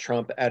stopped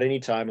Trump at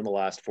any time in the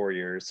last 4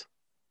 years,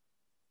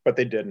 but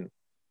they didn't.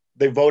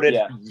 They voted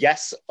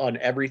yes on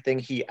everything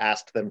he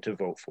asked them to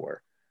vote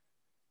for.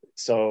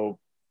 So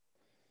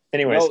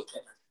anyways.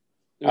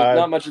 There's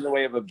not much in the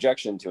way of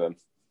objection to him.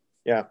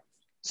 Yeah.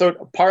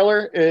 So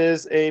Parler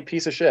is a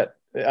piece of shit.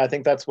 I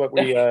think that's what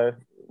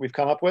we've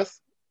come up with.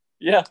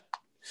 Yeah.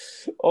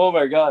 Oh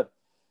my God.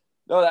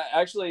 No, that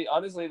actually,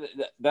 honestly,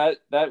 that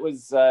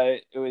was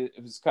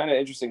it was kind of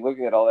interesting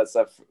looking at all that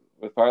stuff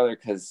with Parler,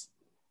 because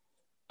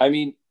I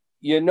mean,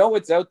 you know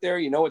what's out there,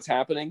 you know what's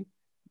happening,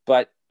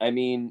 but I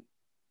mean,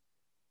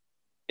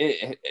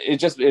 it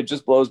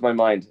just blows my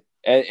mind,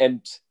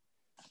 and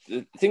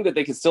the thing that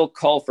they can still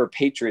call for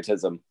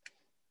patriotism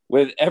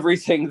with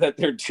everything that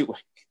they're doing.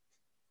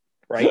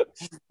 Right.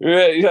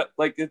 Yeah,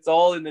 like it's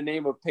all in the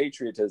name of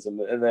patriotism,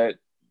 and that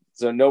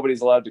so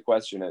nobody's allowed to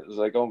question it. It's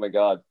like, oh my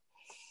God.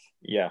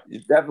 Yeah.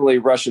 It's definitely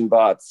Russian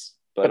bots,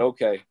 but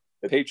okay.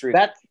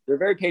 They're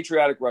very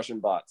patriotic Russian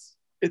bots.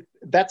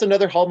 That's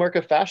another hallmark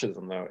of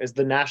fascism, though, is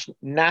the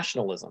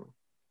nationalism.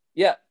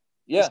 Yeah.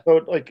 Yeah.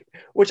 So like,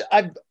 which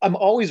I'm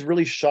always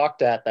really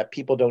shocked at that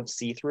people don't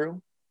see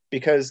through,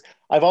 because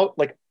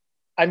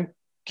I'm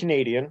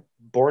Canadian,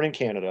 born in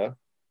Canada.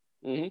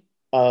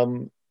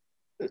 Mm-hmm.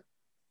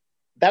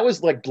 That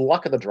was like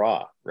luck of the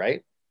draw,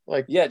 right?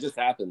 Like, yeah, it just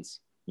happens.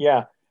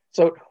 Yeah.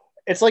 So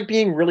it's like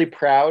being really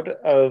proud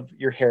of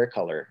your hair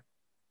color.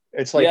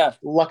 It's like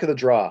luck of the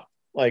draw.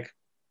 Like,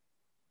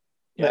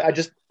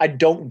 I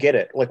don't get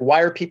it. Like,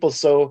 why are people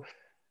so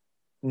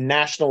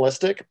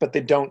nationalistic, but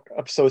they don't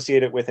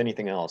associate it with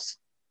anything else?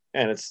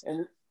 And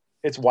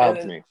it's wild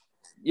to me.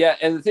 Yeah.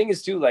 And the thing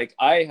is too, like,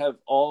 I have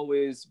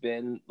always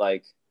been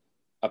like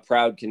a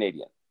proud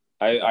Canadian.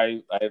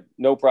 I have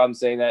no problem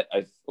saying that.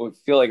 I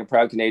feel like a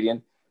proud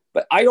Canadian,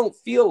 but I don't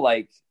feel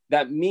like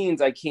that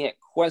means I can't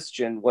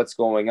question what's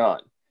going on.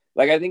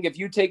 Like, I think if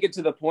you take it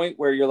to the point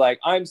where you're like,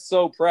 I'm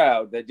so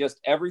proud that just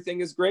everything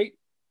is great.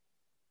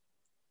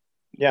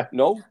 Yeah.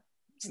 No,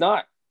 it's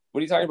not. What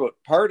are you talking about?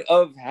 Part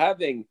of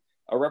having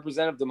a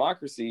representative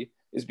democracy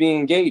is being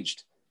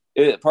engaged.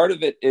 Part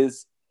of it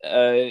is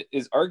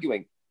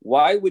arguing.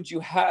 Why would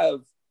you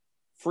have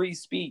free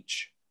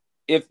speech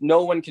if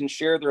no one can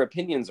share their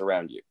opinions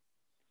around you?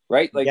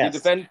 Right? Like, you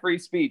defend free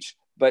speech,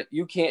 but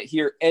you can't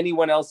hear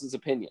anyone else's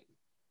opinion.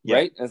 Yeah.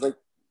 Right? And it's like,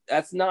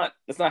 that's not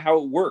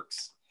how it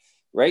works.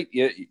 Right?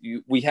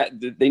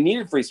 They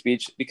needed free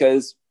speech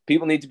because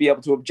people need to be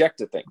able to object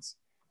to things.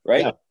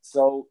 Right? Yeah.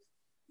 So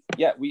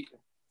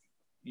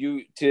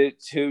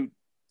to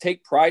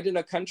take pride in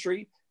a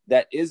country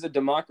that is a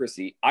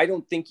democracy, I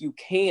don't think you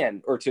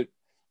can, or to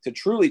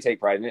truly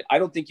take pride in it, I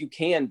don't think you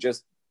can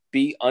just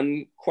be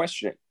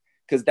unquestioning,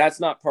 because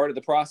that's not part of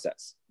the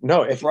process.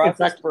 No, the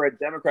process for a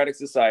democratic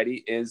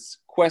society is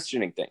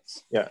questioning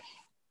things. Yeah.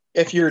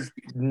 If you're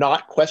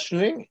not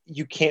questioning,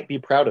 you can't be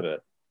proud of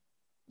it.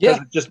 Yeah.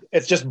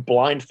 It's just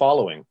blind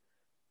following.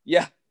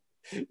 Yeah.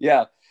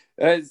 Yeah.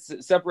 It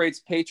separates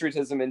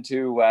patriotism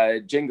into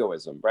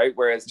jingoism, right?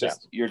 Whereas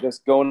you're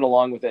just going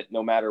along with it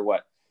no matter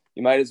what.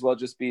 You might as well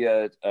just be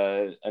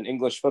an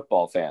English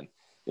football fan.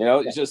 You know,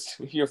 it's just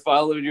you're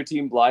following your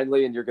team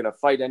blindly and you're going to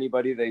fight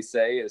anybody they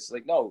say. It's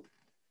like, no,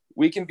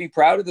 we can be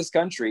proud of this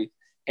country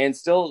and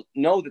still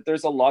know that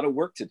there's a lot of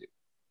work to do,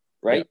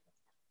 right? Yeah.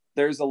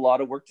 There's a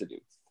lot of work to do.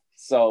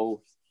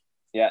 So,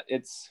 yeah,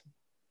 it's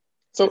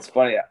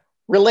funny. Yeah.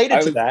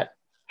 Related to that,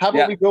 how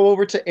about we go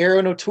over to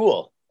Erin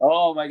O'Toole?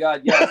 Oh my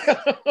God, yes,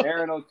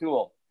 Erin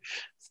O'Toole.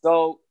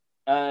 So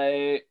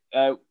I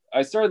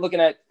started looking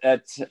at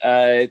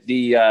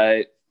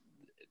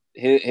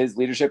his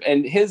leadership,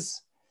 and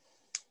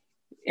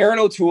Erin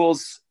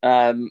O'Toole's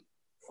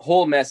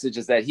whole message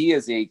is that he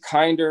is a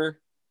kinder,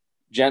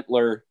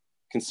 gentler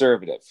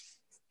conservative.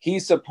 He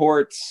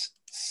supports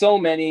so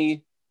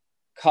many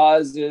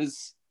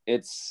causes.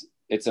 It's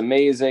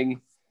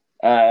amazing.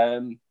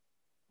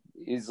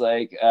 He's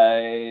like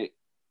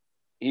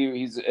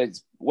he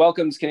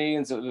welcomes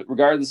Canadians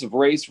regardless of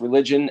race,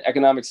 religion,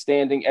 economic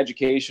standing,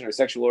 education, or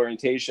sexual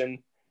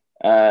orientation.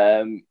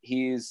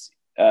 He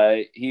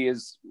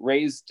has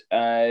raised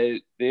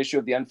the issue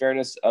of the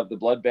unfairness of the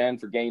blood ban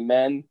for gay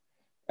men.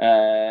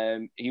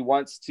 He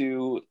wants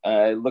to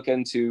look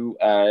into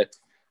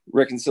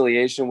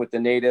reconciliation with the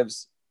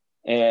natives,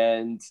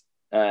 and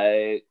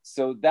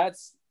so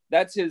that's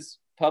his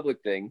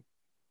public thing.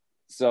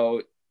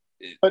 So,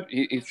 but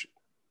if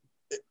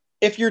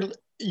you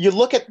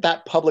look at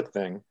that public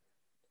thing,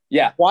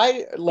 yeah,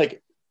 why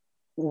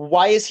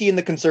is he in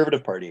the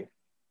Conservative Party?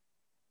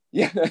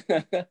 Yeah.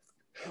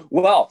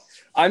 Well,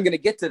 I'm going to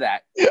get to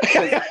that.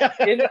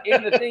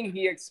 In the thing,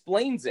 he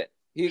explains it.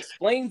 He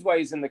explains why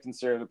he's in the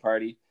Conservative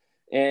Party,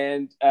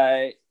 and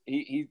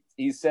he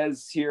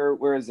says here,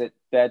 where is it,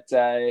 that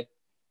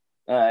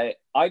I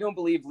don't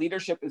believe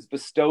leadership is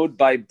bestowed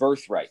by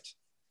birthright.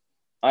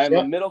 I am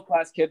a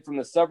middle-class kid from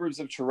the suburbs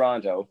of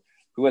Toronto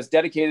who has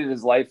dedicated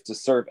his life to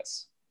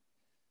service.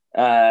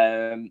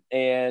 And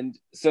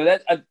so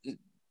that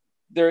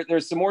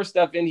there's some more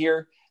stuff in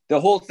here.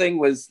 The whole thing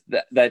was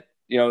that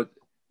you know,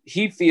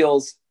 he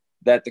feels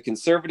that the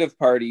Conservative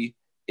Party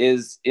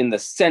is in the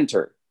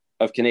center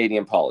of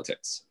Canadian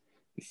politics,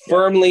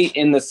 firmly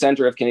in the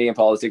center of Canadian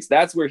politics.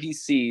 That's where he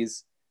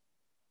sees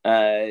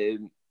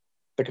the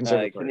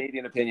Conservative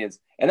Canadian opinions.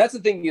 And that's the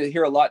thing you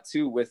hear a lot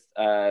too with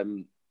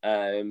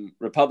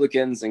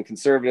Republicans and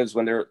conservatives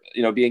when they're,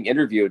 you know, being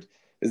interviewed,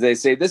 is they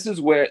say, this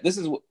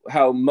is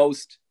how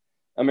most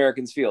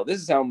Americans feel. This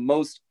is how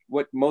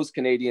what most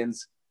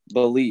Canadians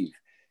believe.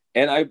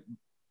 And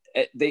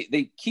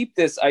they keep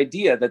this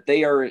idea that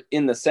they are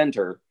in the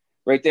center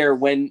right there,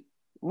 when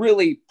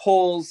really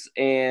polls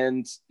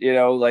and, you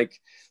know, like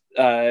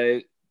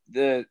the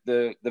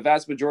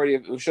vast majority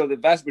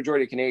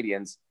of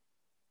Canadians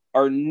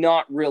are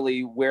not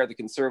really where the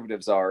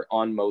conservatives are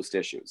on most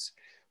issues.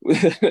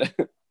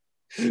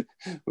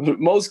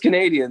 Most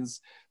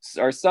Canadians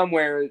are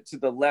somewhere to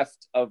the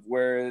left of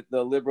where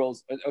the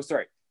Liberals,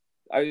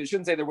 I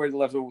shouldn't say they're where the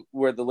left of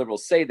where the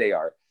Liberals say they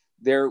are.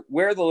 They're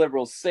where the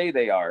Liberals say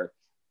they are.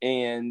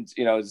 And,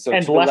 you know, so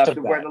and to the left of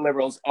where the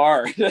Liberals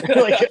are.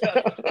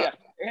 Yeah.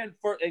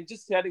 And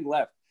just heading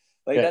left.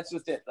 Like, that's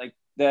just it. Like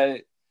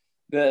the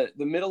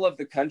middle of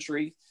the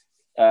country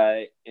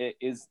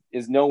is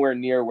nowhere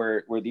near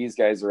where these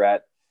guys are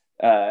at.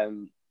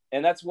 And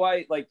that's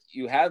why, like,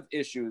 you have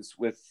issues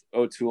with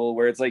O'Toole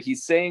where it's like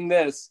he's saying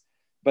this,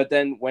 but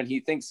then when he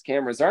thinks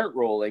cameras aren't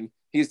rolling,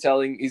 he's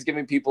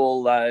giving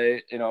people,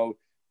 you know,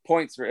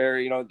 points or,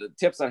 you know, the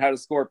tips on how to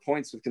score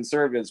points with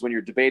conservatives when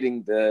you're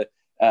debating the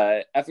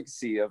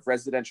efficacy of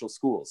residential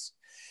schools,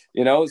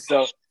 you know?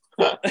 So,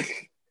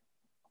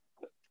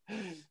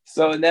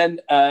 and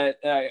then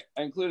I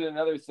included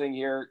another thing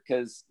here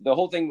because the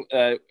whole thing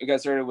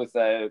got started with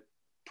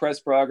Press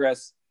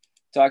Progress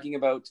talking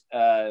about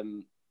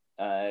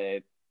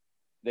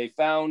they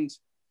found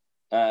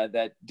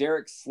that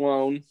Derek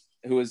Sloan,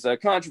 who is a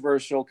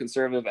controversial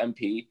conservative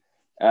MP,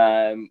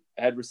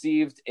 had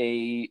received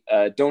a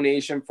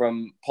donation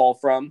from Paul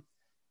Frum,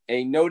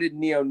 a noted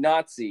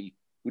neo-Nazi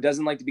who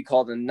doesn't like to be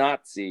called a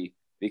Nazi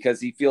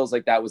because he feels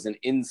like that was an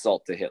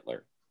insult to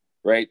Hitler,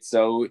 right?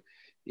 So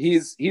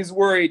he's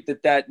worried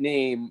that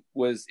name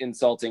was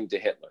insulting to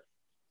Hitler.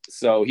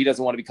 So he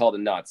doesn't want to be called a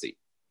Nazi.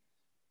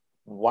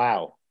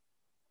 Wow.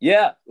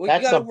 Yeah. Well,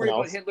 that's you got to something worry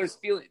else. about Hitler's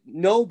feelings.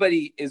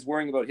 Nobody is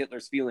worrying about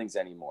Hitler's feelings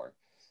anymore.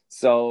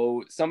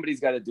 So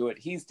somebody's got to do it.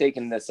 He's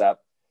taken this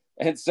up.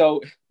 And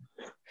so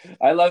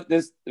I love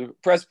this.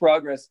 Press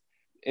Progress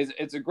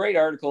it's a great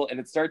article, and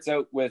it starts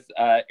out with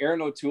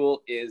Erin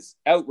O'Toole is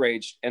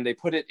outraged, and they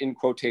put it in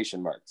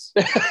quotation marks.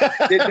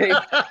 Did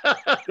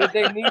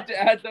they need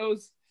to add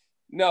those?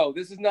 No,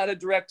 this is not a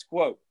direct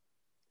quote.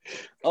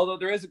 Although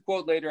there is a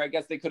quote later, I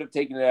guess they could have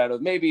taken it out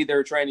of. Maybe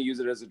they're trying to use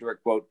it as a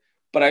direct quote,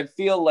 but I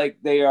feel like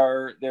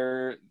they're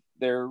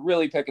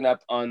really picking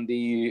up on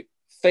the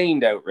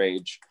feigned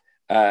outrage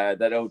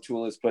that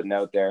O'Toole is putting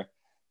out there.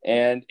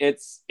 And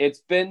it's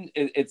been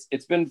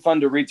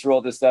fun to read through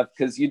all this stuff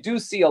because you do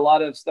see a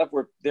lot of stuff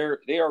where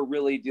they are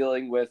really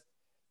dealing with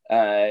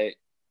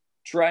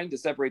trying to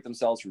separate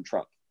themselves from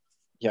Trump.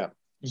 Yeah,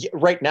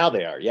 right now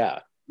they are. Yeah.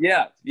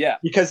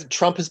 Because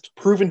Trump has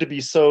proven to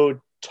be so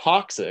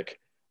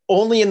toxic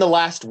only in the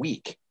last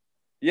week.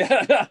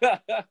 Yeah.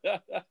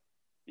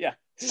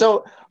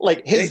 So,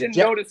 like, they didn't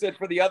notice it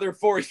for the other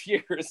 4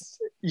 years.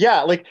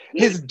 Yeah, like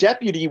his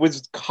deputy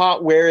was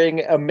caught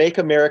wearing a "Make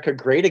America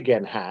Great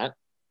Again" hat.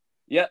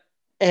 Yeah.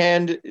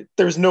 And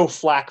there's no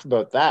flack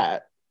about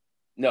that.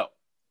 No.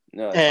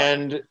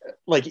 And fine.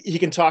 Like, he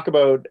can talk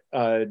about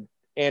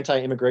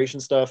anti-immigration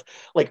stuff.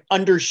 Like,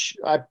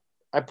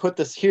 I put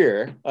this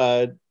here.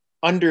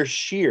 Under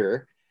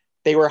Scheer,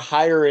 they were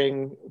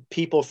hiring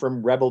people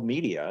from Rebel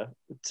Media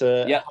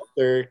to help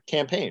their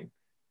campaign.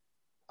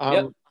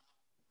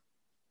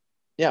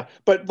 Yeah,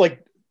 but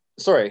like,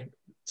 sorry,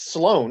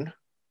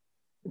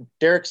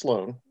 Derek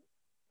Sloan,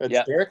 It's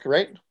Yeah. Derek,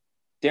 right?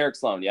 Derek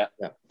Sloan. Yeah.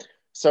 Yeah.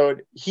 So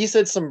he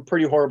said some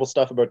pretty horrible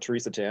stuff about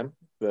Theresa Tam,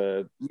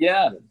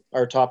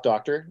 our top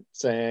doctor,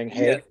 saying,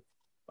 Yeah.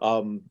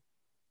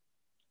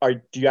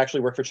 "Hey, do you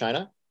actually work for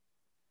China?"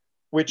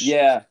 Which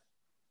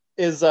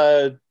is,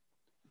 I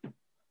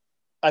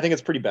think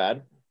it's pretty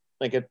bad.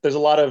 Like, there's a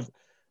lot of.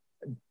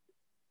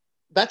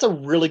 That's a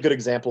really good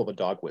example of a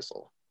dog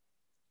whistle,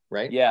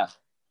 right? Yeah.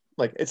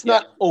 Like, it's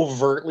not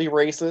overtly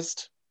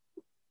racist,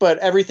 but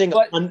everything,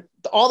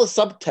 all the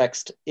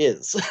subtext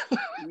is.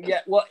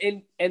 Yeah. Well,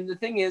 and the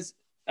thing is,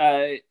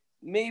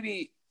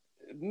 maybe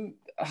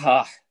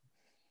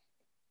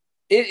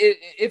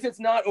if it's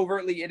not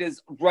overtly, it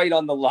is right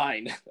on the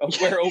line of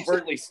where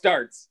overtly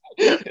starts.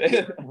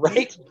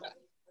 Right?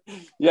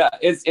 Yeah,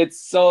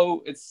 it's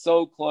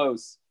so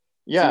close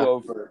to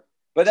over.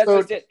 But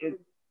that's just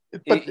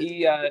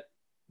it.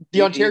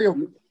 The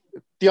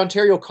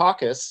Ontario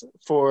caucus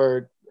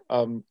for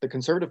the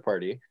Conservative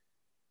Party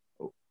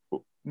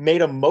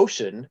made a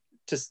motion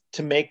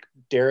to make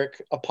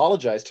Derek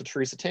apologize to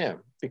Theresa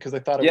Tam because they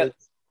thought it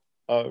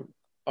was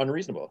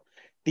unreasonable.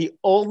 The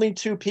only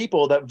two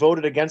people that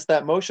voted against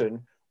that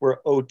motion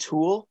were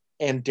O'Toole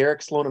and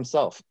Derek Sloan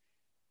himself.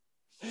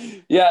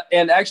 Yeah,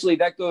 and actually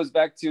that goes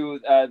back to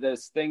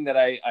this thing that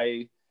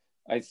I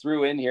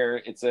threw in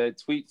here. It's a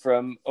tweet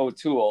from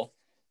O'Toole.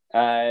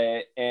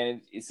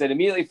 And he said,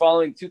 immediately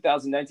following the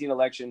 2019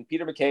 election,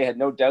 Peter MacKay had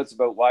no doubts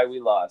about why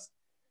we lost.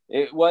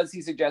 It was,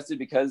 he suggested,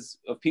 because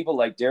of people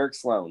like Derek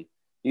Sloan.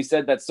 He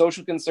said that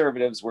social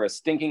conservatives were a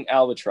stinking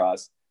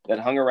albatross that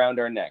hung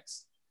around our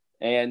necks.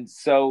 And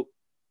so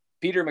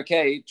Peter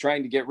MacKay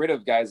trying to get rid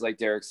of guys like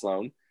Derek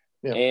Sloan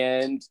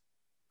and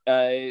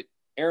Erin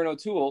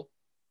O'Toole,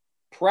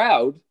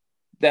 proud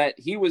that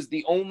he was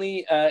the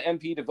only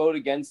MP to vote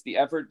against the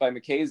effort by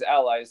MacKay's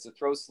allies to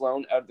throw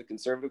Sloan out of the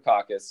Conservative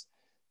caucus.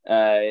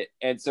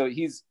 And so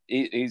he's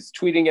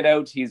tweeting it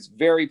out. He's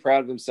very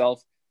proud of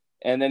himself.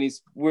 And then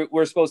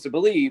we're supposed to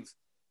believe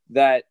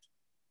that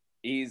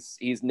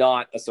he's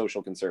not a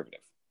social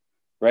conservative,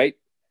 right?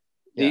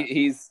 Yeah.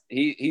 He's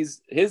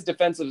his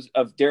defense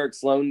of Derek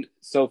Sloan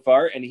so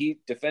far, and he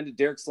defended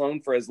Derek Sloan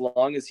for as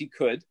long as he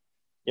could,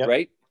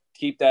 right?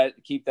 Keep that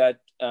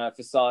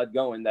facade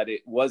going, that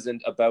it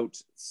wasn't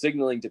about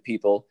signaling to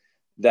people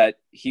that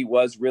he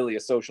was really a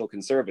social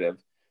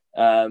conservative.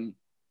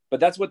 But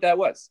that's what that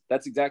was.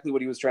 That's exactly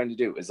what he was trying to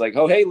do. It's like,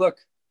 oh, hey, look,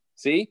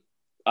 see,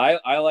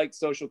 I like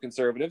social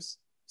conservatives.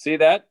 See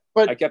that?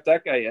 But I kept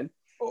that guy in.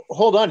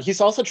 Hold on.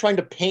 He's also trying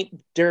to paint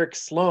Derek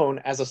Sloan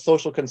as a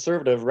social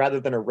conservative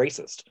rather than a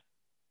racist.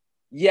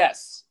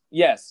 Yes.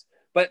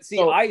 But see,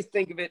 I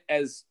think of it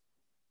as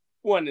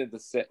one of the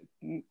same.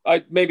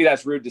 Maybe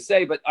that's rude to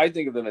say, but I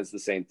think of them as the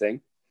same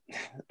thing.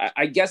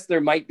 I guess there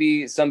might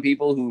be some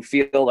people who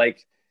feel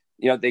like,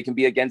 they can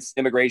be against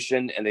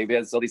immigration and they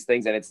against all these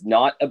things, and it's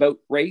not about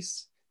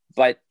race.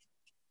 But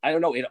I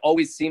don't know. It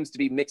always seems to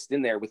be mixed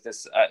in there with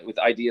this, with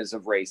ideas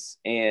of race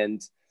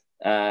and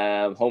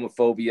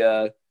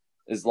homophobia,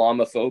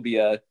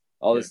 Islamophobia,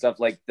 all this stuff,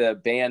 like the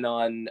ban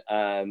on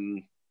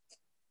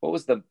what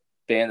was the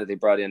ban that they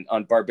brought in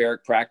on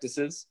barbaric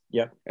practices?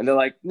 Yeah, and they're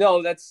like,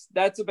 no, that's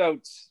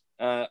about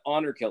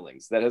honor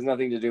killings. That has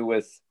nothing to do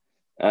with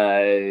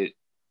hating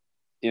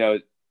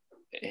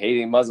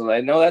Muslims. I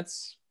know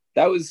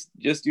that was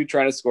just you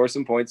trying to score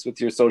some points with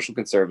your social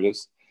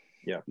conservatives.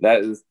 Yeah,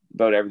 that is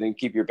about everything.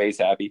 Keep your base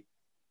happy.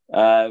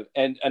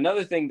 And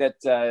another thing that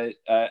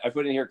I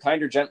put in here: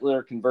 kinder,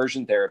 gentler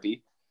conversion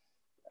therapy.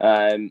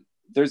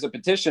 There's a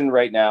petition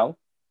right now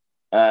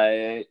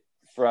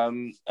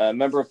from a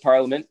member of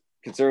parliament,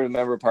 conservative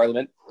member of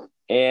parliament,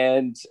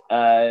 and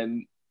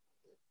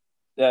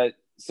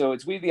so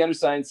it's we, the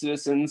undersigned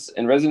citizens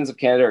and residents of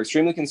Canada, are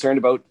extremely concerned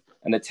about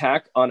an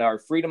attack on our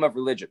freedom of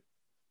religion.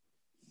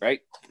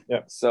 Right?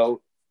 Yeah.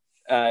 So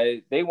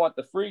they want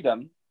the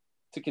freedom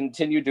to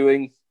continue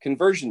doing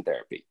conversion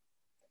therapy,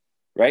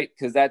 right?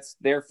 Because that's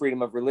their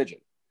freedom of religion.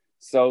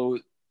 So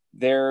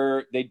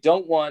they're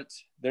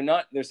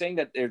saying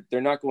that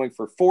they're not going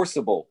for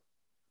forcible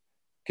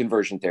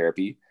conversion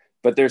therapy,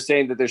 but they're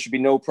saying that there should be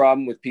no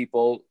problem with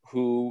people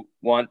who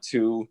want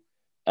to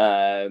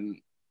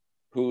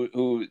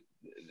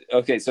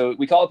okay, so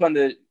we call upon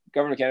the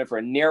government of Canada for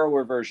a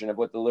narrower version of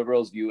what the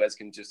Liberals view as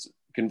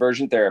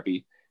conversion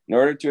therapy in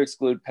order to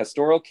exclude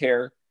pastoral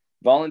care,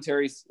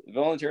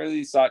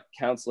 voluntarily sought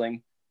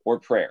counseling, or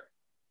prayer.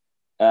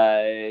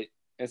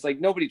 It's like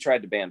nobody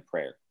tried to ban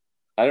prayer.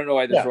 I don't know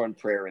why they're throwing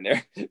prayer in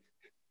there.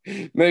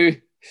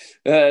 Maybe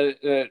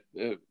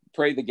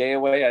pray the gay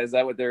away. Is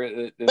that what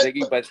they're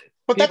thinking? But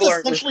that's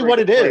essentially what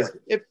it is.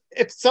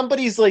 If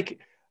somebody's like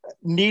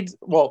needs,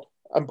 well,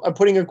 I'm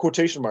putting in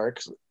quotation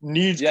marks,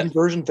 needs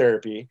conversion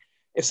therapy.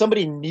 If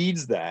somebody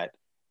needs that,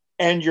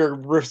 and your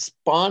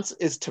response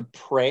is to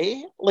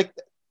pray, like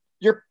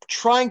you're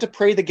trying to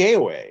pray the gay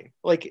away.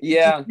 Like you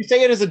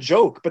say it as a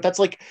joke, but that's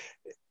like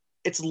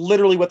it's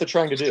literally what they're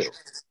trying to do.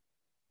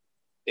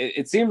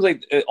 It seems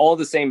like all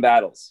the same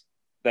battles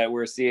that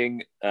we're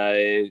seeing,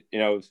 happen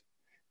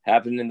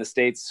in the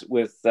States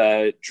with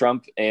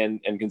Trump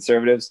and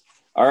conservatives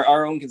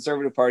our own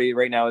Conservative Party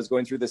right now is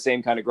going through the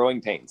same kind of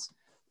growing pains,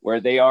 where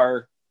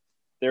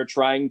they're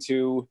trying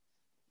to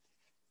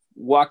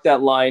walk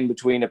that line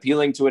between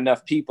appealing to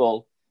enough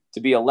people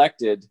to be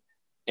elected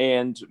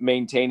and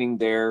maintaining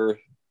their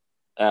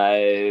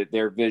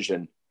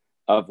vision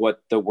of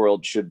what the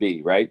world should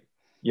be, right?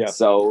 Yeah.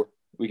 So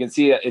we can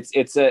see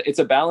it's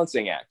a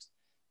balancing act,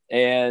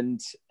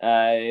 and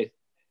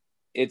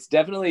it's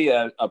definitely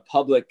a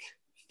public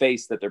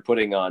face that they're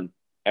putting on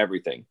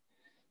everything.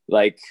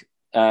 Like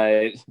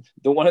the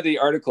one of the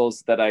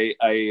articles that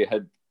I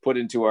had put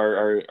into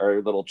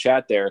our little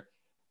chat there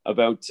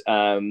about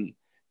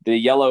the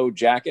yellow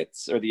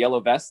jackets or the yellow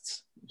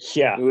vests.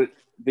 Yeah.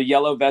 The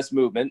yellow vest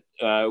movement,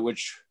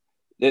 which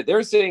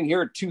they're saying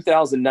here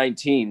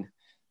 2019.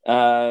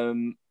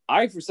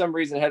 I, for some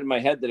reason, had in my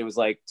head that it was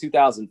like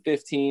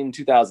 2015,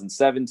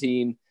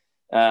 2017.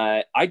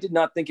 I did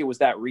not think it was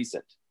that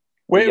recent.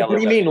 Wait, what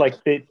do you mean?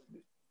 Like the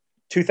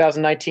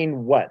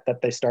 2019, what?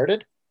 That they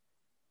started?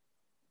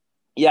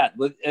 Yeah.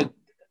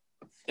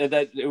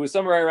 That it was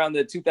somewhere around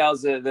the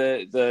 2000,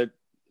 the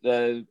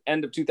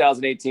end of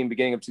 2018,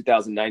 beginning of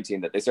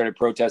 2019 that they started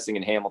protesting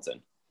in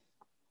Hamilton.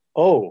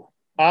 Oh,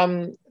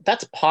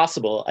 that's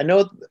possible. I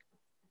know.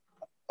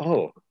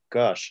 Oh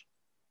gosh.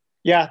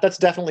 Yeah, that's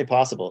definitely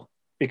possible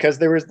because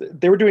they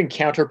were doing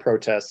counter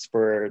protests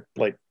for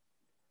like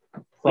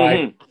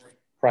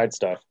pride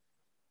stuff.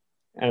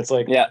 And it's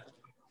like, yeah,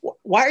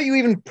 why are you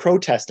even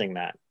protesting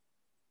that?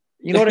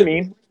 You know what I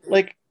mean?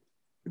 Like,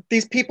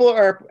 these people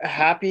are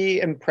happy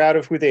and proud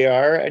of who they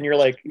are, and you're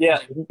like, yeah,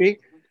 shouldn't be?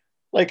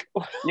 Like,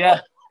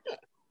 yeah.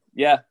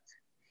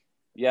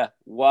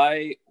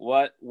 Why?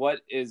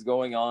 What is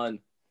going on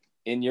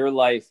in your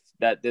life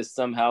that this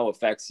somehow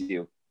affects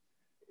you?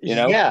 You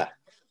know?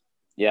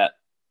 Yeah.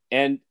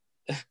 And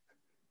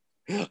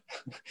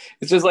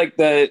it's just like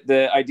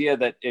the idea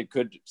that it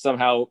could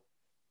somehow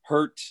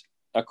hurt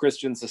a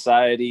Christian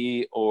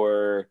society,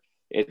 or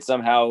it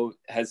somehow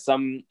has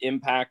some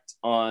impact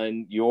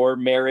on your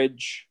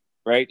marriage,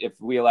 right? If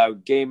we allow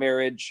gay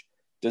marriage,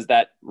 does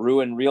that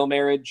ruin real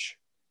marriage?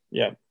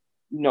 Yeah.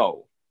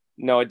 No,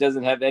 it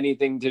doesn't have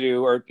anything to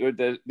do, or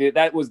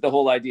that was the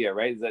whole idea,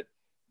 right? Is that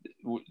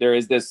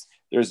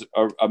there's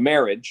a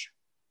marriage,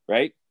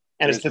 right?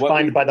 And it's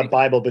defined by the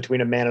Bible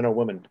between a man and a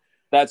woman.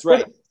 That's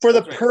right. For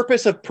the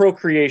purpose of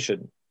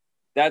procreation.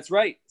 That's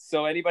right.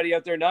 So anybody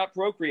out there not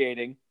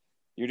procreating,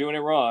 you're doing it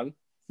wrong.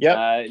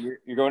 Yeah.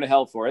 You're going to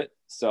hell for it.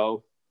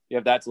 So you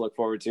have that to look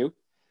forward to.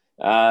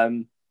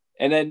 And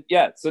then,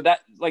 yeah, so that,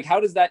 like, how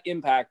does that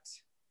impact,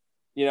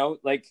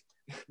 like,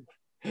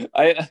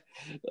 have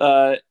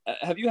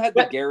you had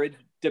the garage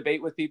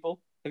debate with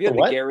people? Have you had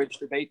the garage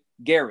debate?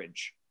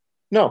 Garage.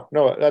 No.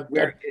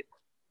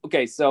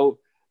 Okay, so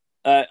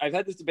I've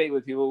had this debate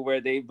with people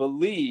where they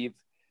believe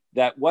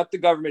that what the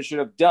government should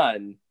have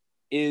done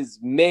is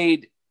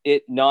made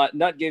it not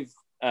give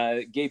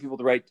gay people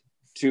the right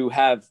to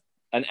have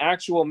an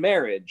actual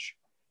marriage,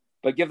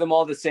 but give them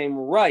all the same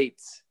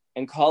rights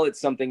and call it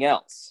something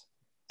else.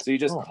 So you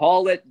just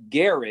call it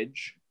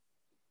garage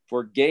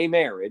for gay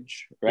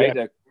marriage, right?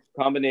 Yeah. A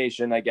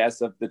combination, I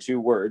guess, of the two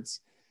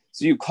words.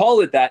 So you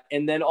call it that,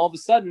 and then all of a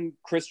sudden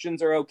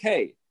Christians are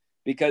okay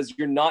because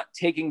you're not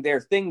taking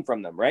their thing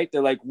from them, right?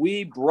 They're like,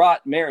 we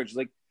brought marriage.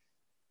 Like,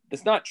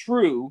 that's not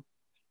true.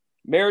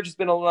 Marriage has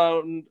been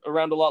around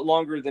a lot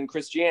longer than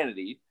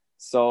Christianity.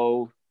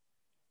 So,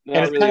 and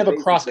it's really kind of a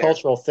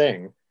cross-cultural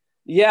thing.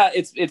 Yeah,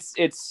 it's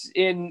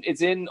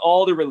in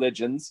all the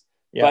religions.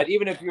 Yeah. But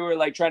even if you were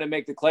like trying to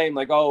make the claim,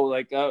 like,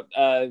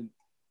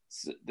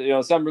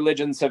 some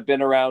religions have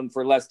been around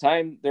for less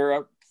time, there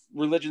are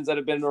religions that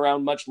have been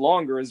around much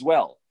longer as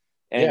well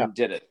and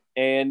did it.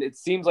 And it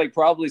seems like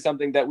probably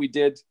something that we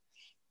did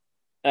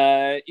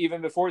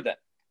even before that,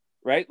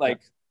 right?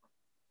 Like,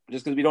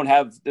 just because we don't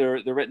have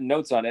the written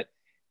notes on it,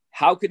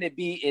 how can it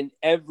be in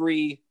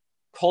every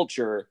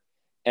culture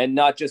and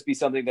not just be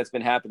something that's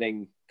been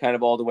happening kind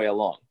of all the way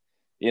along?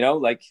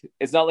 Like,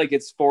 it's not like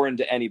it's foreign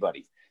to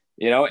anybody.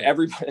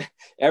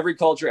 Every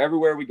culture,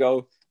 everywhere we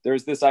go,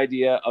 there's this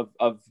idea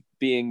of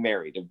being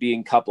married, of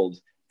being coupled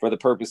for the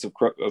purpose of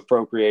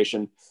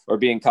procreation, or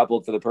being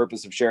coupled for the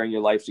purpose of sharing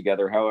your life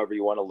together, however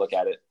you want to look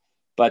at it.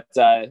 But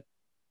so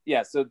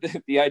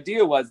the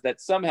idea was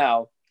that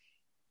somehow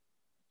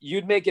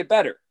you'd make it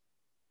better,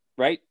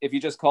 right? If you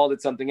just called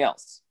it something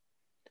else.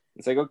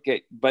 It's like,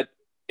 okay, but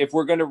if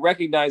we're going to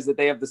recognize that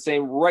they have the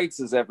same rights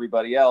as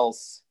everybody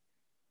else,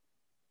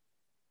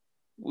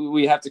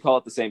 we have to call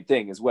it the same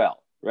thing as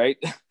well, right?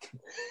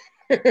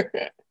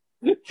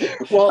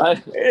 Well,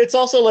 it's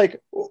also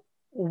like,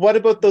 what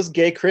about those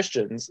gay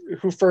Christians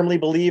who firmly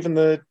believe in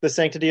the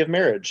sanctity of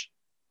marriage?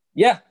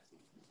 Yeah,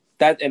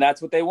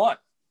 that's what they want.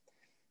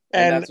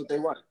 And that's what they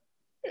want.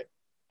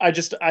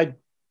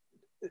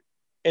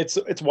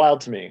 It's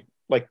wild to me.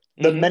 Like,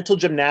 the mental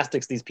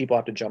gymnastics these people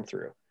have to jump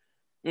through.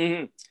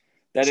 Mm-hmm.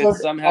 That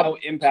is somehow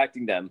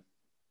impacting them.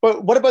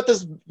 But what about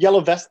this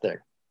yellow vest thing?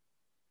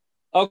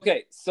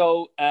 Okay,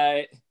 so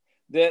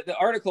the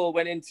article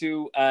went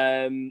into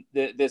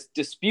this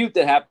dispute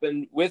that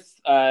happened with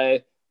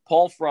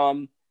Paul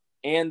Fromm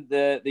and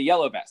the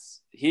yellow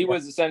vests. He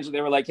was essentially,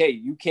 they were like, hey,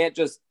 you can't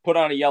just put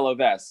on a yellow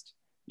vest.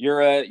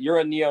 You're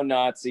a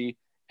neo-Nazi,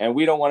 and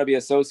we don't want to be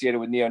associated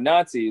with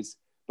neo-Nazis.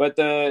 But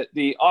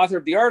the author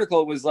of the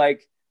article was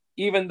like,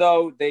 even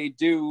though they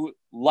do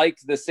like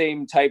the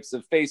same types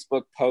of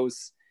Facebook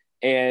posts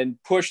and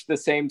push the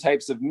same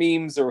types of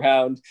memes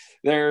around,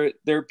 they're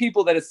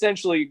people that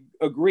essentially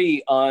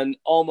agree on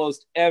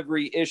almost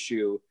every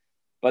issue.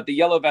 But the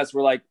yellow vests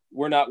were like,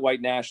 we're not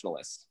white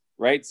nationalists,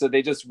 right? So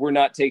they just were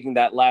not taking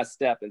that last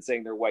step and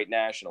saying they're white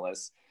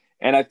nationalists.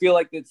 And I feel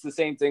like it's the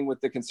same thing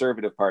with the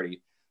Conservative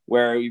Party,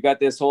 where you've got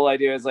this whole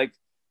idea is like,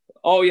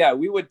 oh yeah,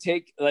 we would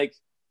take, like,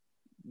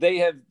 they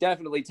have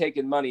definitely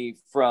taken money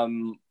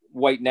from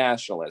white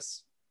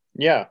nationalists.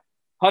 Yeah.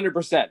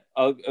 100%.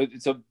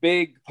 It's a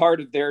big part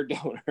of their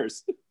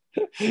donors.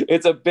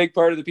 It's a big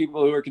part of the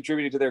people who are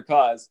contributing to their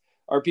cause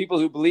are people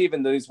who believe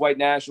in these white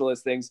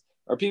nationalist things,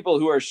 are people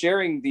who are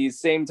sharing these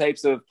same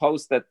types of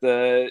posts that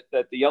the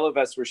Yellow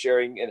Vests were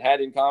sharing and had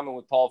in common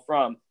with Paul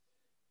Frum.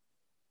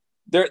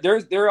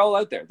 They're all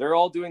out there. They're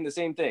all doing the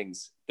same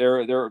things.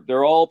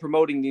 They're all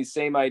promoting these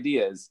same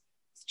ideas.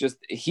 It's just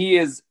he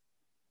is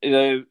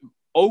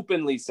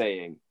openly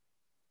saying,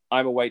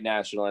 I'm a white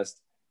nationalist.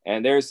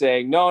 And they're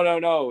saying,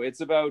 no, it's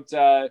about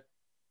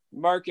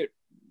market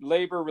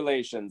labor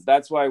relations.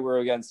 That's why we're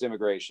against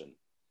immigration.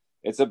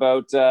 It's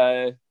about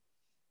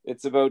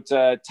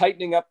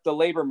tightening up the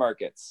labor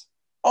markets.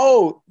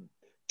 Oh,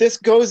 this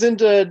goes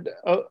into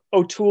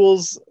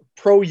O'Toole's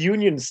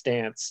pro-union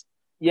stance.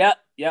 Yeah.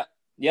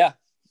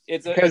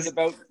 It's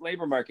about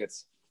labor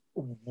markets.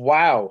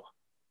 Wow.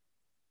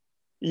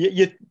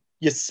 You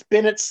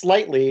spin it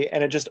slightly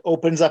and it just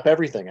opens up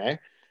everything, eh?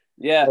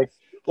 Yeah. Like,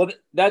 well,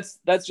 that's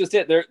just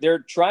it.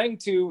 They're trying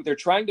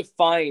to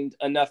find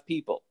enough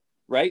people,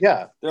 right?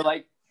 Yeah. They're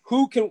like,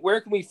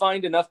 where can we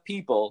find enough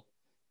people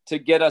to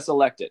get us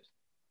elected,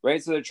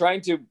 right? So they're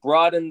trying to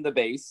broaden the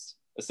base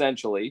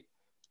essentially,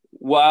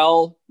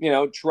 while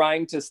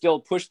trying to still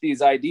push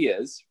these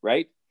ideas,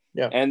 right?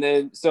 Yeah. And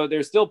then so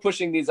they're still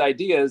pushing these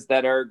ideas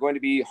that are going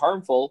to be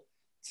harmful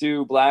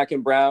to Black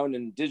and Brown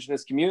and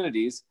Indigenous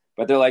communities,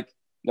 but they're like,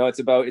 no, it's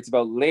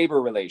about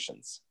labor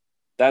relations.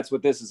 That's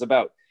what this is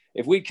about.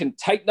 If we can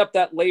tighten up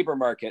that labor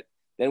market,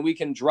 then we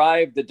can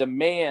drive the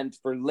demand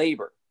for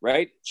labor,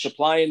 right?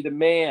 Supply and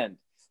demand.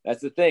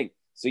 That's the thing.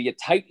 So you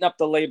tighten up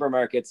the labor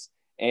markets,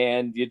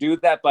 and you do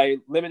that by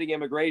limiting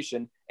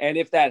immigration. And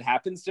if that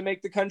happens to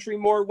make the country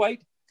more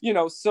white,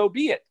 so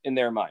be it in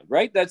their mind,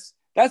 right? That's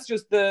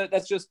just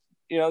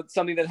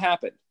something that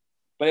happened.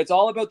 But it's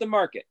all about the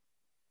market.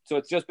 So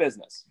it's just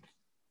business.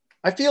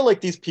 I feel like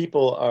these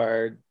people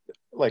are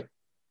like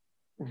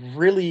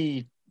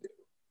really,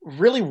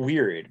 really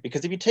weird,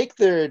 because if you take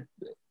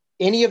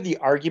any of the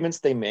arguments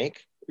they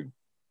make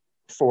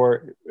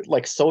for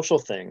like social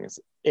things,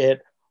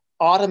 it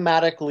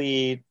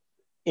automatically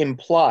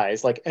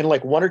implies and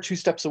one or two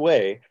steps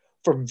away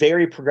for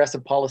very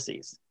progressive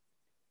policies.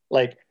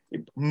 Like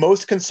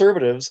most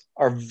conservatives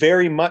are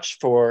very much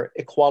for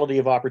equality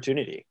of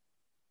opportunity.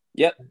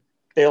 Yep.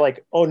 They're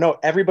like, oh no,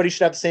 everybody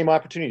should have the same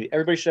opportunity.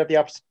 Everybody should have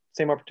the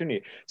same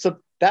opportunity. So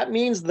that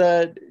means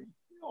that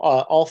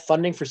all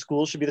funding for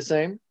schools should be the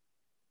same.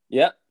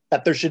 Yeah.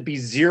 That there should be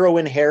zero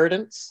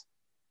inheritance.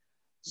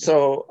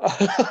 So,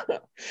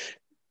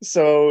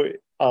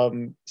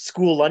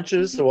 school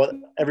lunches,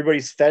 so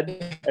everybody's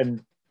fed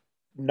and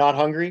not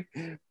hungry.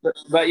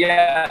 But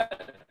yeah,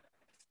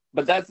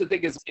 but that's the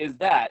thing is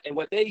that, and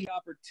what they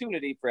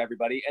opportunity for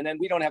everybody, and then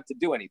we don't have to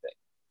do anything,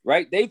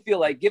 right? They feel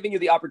like giving you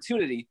the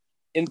opportunity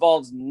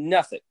involves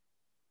nothing.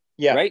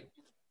 Yeah. Right?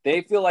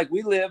 They feel like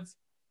we live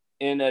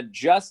in a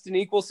just and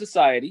equal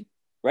society,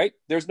 right?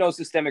 There's no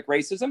systemic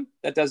racism.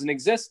 That doesn't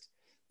exist.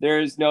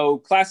 There's no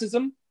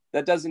classism.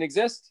 That doesn't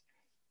exist.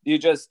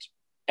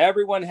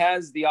 Everyone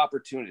has the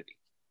opportunity.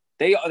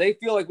 They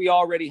feel like we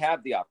already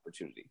have the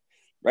opportunity,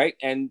 right?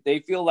 And they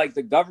feel like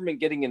the government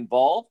getting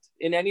involved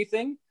in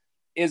anything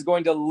is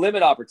going to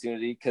limit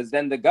opportunity, because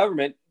then the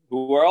government,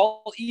 who are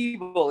all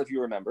evil, if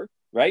you remember,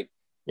 right?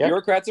 Yep.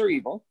 Bureaucrats are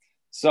evil.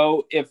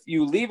 So if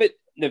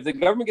the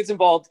government gets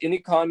involved in the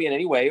economy in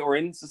any way or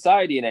in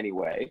society in any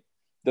way,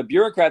 the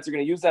bureaucrats are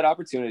going to use that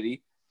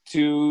opportunity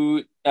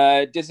to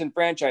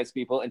disenfranchise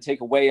people and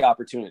take away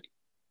opportunity.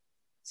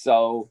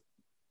 So,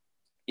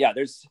 yeah,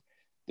 there's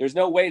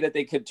no way that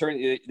they could turn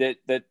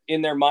that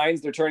in their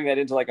minds, they're turning that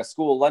into like a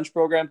school lunch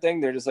program thing.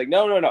 They're just like,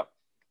 no.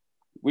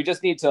 We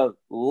just need to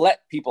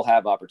let people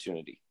have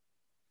opportunity.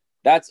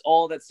 That's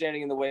all that's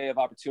standing in the way of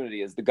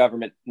opportunity, is the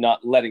government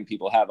not letting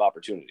people have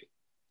opportunity.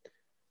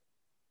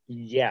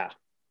 Yeah.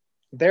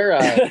 They're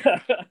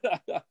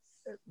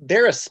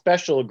a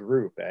special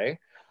group, eh?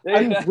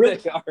 They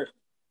are.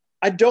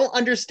 I don't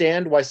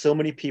understand why so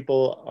many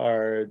people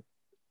are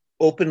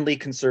openly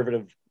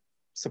conservative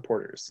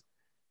supporters,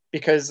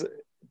 because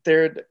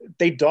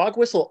they dog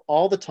whistle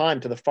all the time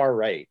to the far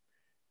right,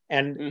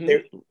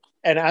 and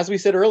and as we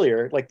said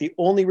earlier, like the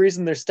only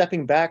reason they're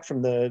stepping back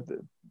from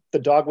the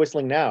dog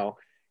whistling now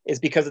is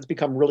because it's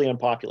become really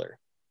unpopular.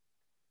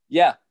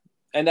 Yeah,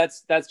 and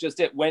that's just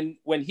it. When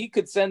he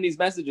could send these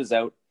messages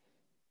out,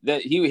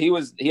 that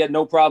he had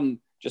no problem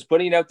just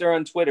putting it out there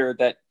on Twitter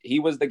that he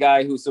was the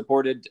guy who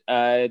supported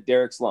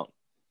Derek Sloan.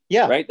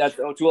 Yeah. Right. That's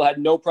O'Toole had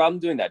no problem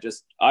doing that.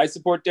 Just, I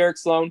support Derek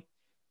Sloan.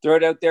 Throw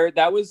it out there.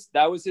 That was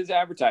his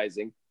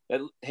advertising.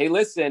 That, hey,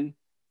 listen,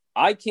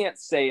 I can't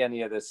say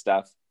any of this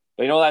stuff,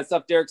 but you know that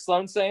stuff Derek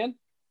Sloan's saying?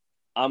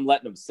 I'm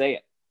letting him say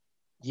it.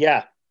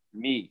 Yeah.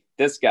 Me,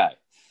 this guy.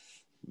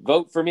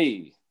 Vote for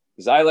me,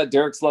 because I let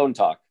Derek Sloan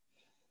talk.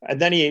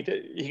 And then he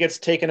gets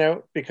taken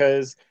out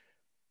because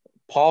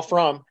Paul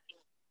Fromm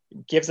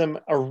gives him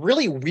a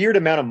really weird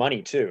amount of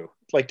money too.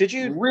 Like, did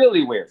you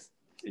really weird?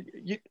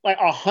 Like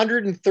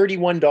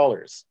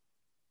 $131.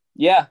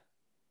 Yeah.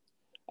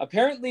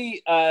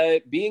 Apparently,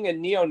 being a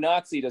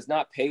neo-Nazi does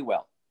not pay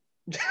well.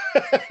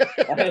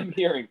 I am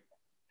hearing.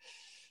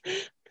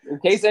 In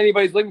case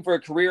anybody's looking for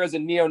a career as a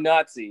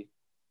neo-Nazi,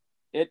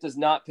 it does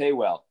not pay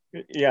well.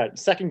 Yeah,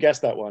 second guess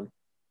that one.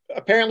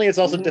 Apparently, it's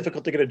also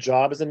difficult to get a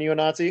job as a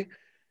neo-Nazi.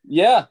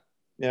 Yeah.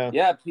 Yeah.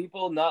 Yeah,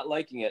 people not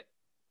liking it.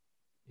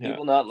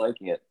 People not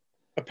liking it.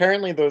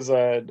 Apparently, those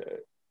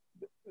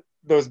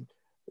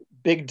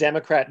big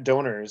Democrat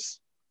donors,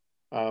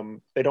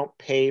 they don't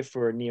pay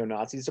for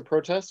neo-Nazis to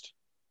protest.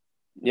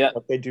 Yeah.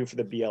 What they do for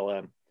the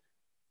BLM.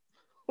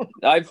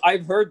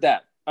 I've heard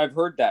that.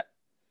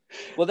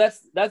 Well, that's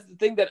the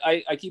thing that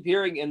I keep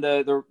hearing in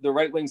the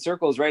right-wing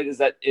circles, right? Is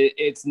that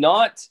it's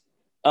not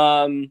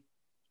when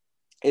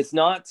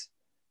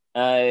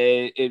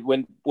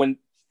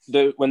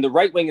the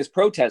right wing is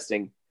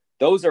protesting,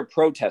 those are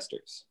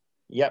protesters.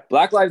 Yep.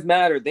 Black Lives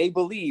Matter, they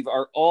believe,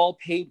 are all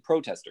paid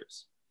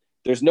protesters.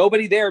 There's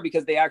nobody there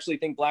because they actually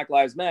think Black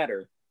Lives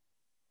Matter.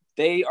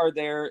 They are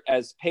there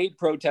as paid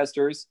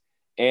protesters,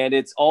 and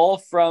it's all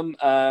from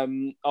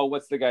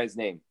what's the guy's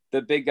name?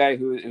 The big guy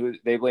who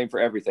they blame for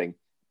everything.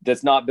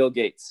 That's not Bill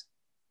Gates.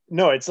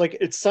 No, it's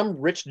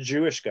some rich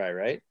Jewish guy,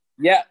 right?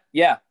 Yeah.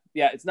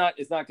 It's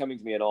not coming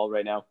to me at all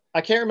right now. I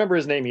can't remember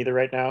his name either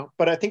right now,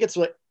 but I think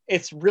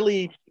it's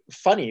really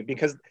funny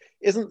because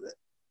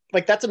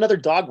that's another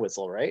dog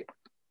whistle, right?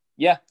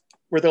 Yeah.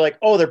 Where they're like,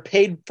 oh, they're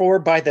paid for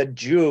by the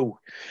Jew.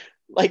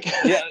 Like,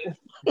 yeah.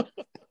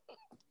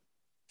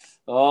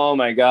 Oh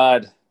my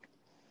God.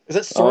 Is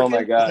it Sorkin? Oh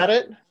my God. Is that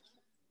it?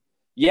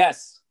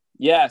 Yes.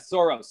 Yeah.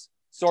 Soros.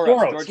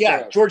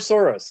 George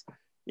Soros.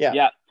 Yeah.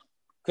 Yeah.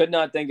 Could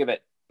not think of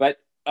it. But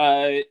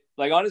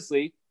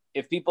honestly,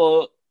 if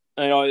people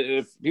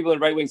in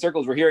right-wing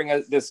circles were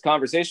hearing this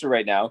conversation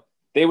right now,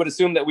 they would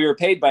assume that we were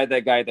paid by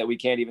that guy that we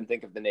can't even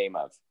think of the name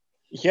of.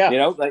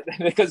 Yeah.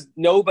 Because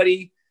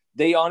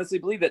they honestly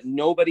believe that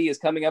nobody is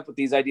coming up with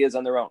these ideas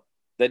on their own.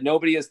 That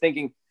nobody is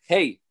thinking,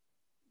 hey,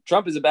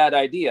 Trump is a bad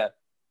idea.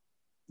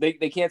 They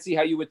can't see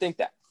how you would think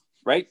that,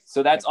 right?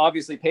 So that's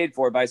obviously paid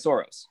for by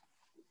Soros.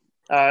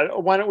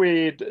 Why don't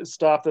we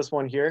stop this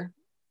one here?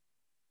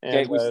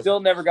 Okay, we've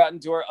still never gotten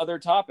to our other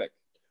topic.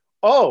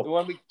 Oh, the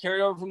one we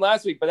carried over from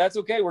last week, but that's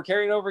okay. We're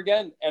carrying over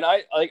again, and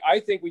I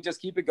think we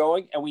just keep it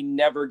going, and we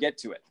never get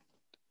to it.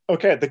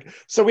 Okay,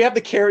 so we have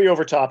the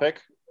carryover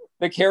topic.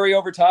 The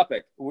carryover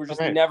topic. We're just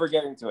never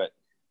getting to it.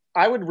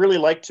 I would really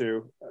like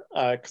to,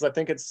 because I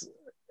think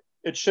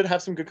it should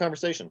have some good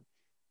conversation.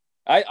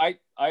 I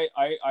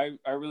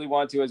really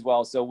want to as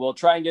well. So we'll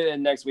try and get it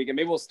in next week, and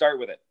maybe we'll start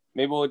with it.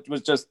 Maybe we'll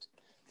just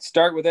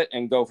start with it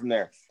and go from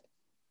there.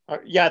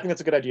 Yeah, I think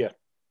that's a good idea.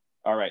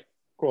 All right.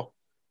 Cool.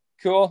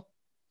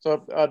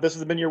 So this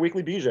has been your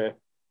weekly BJ.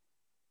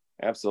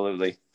 Absolutely.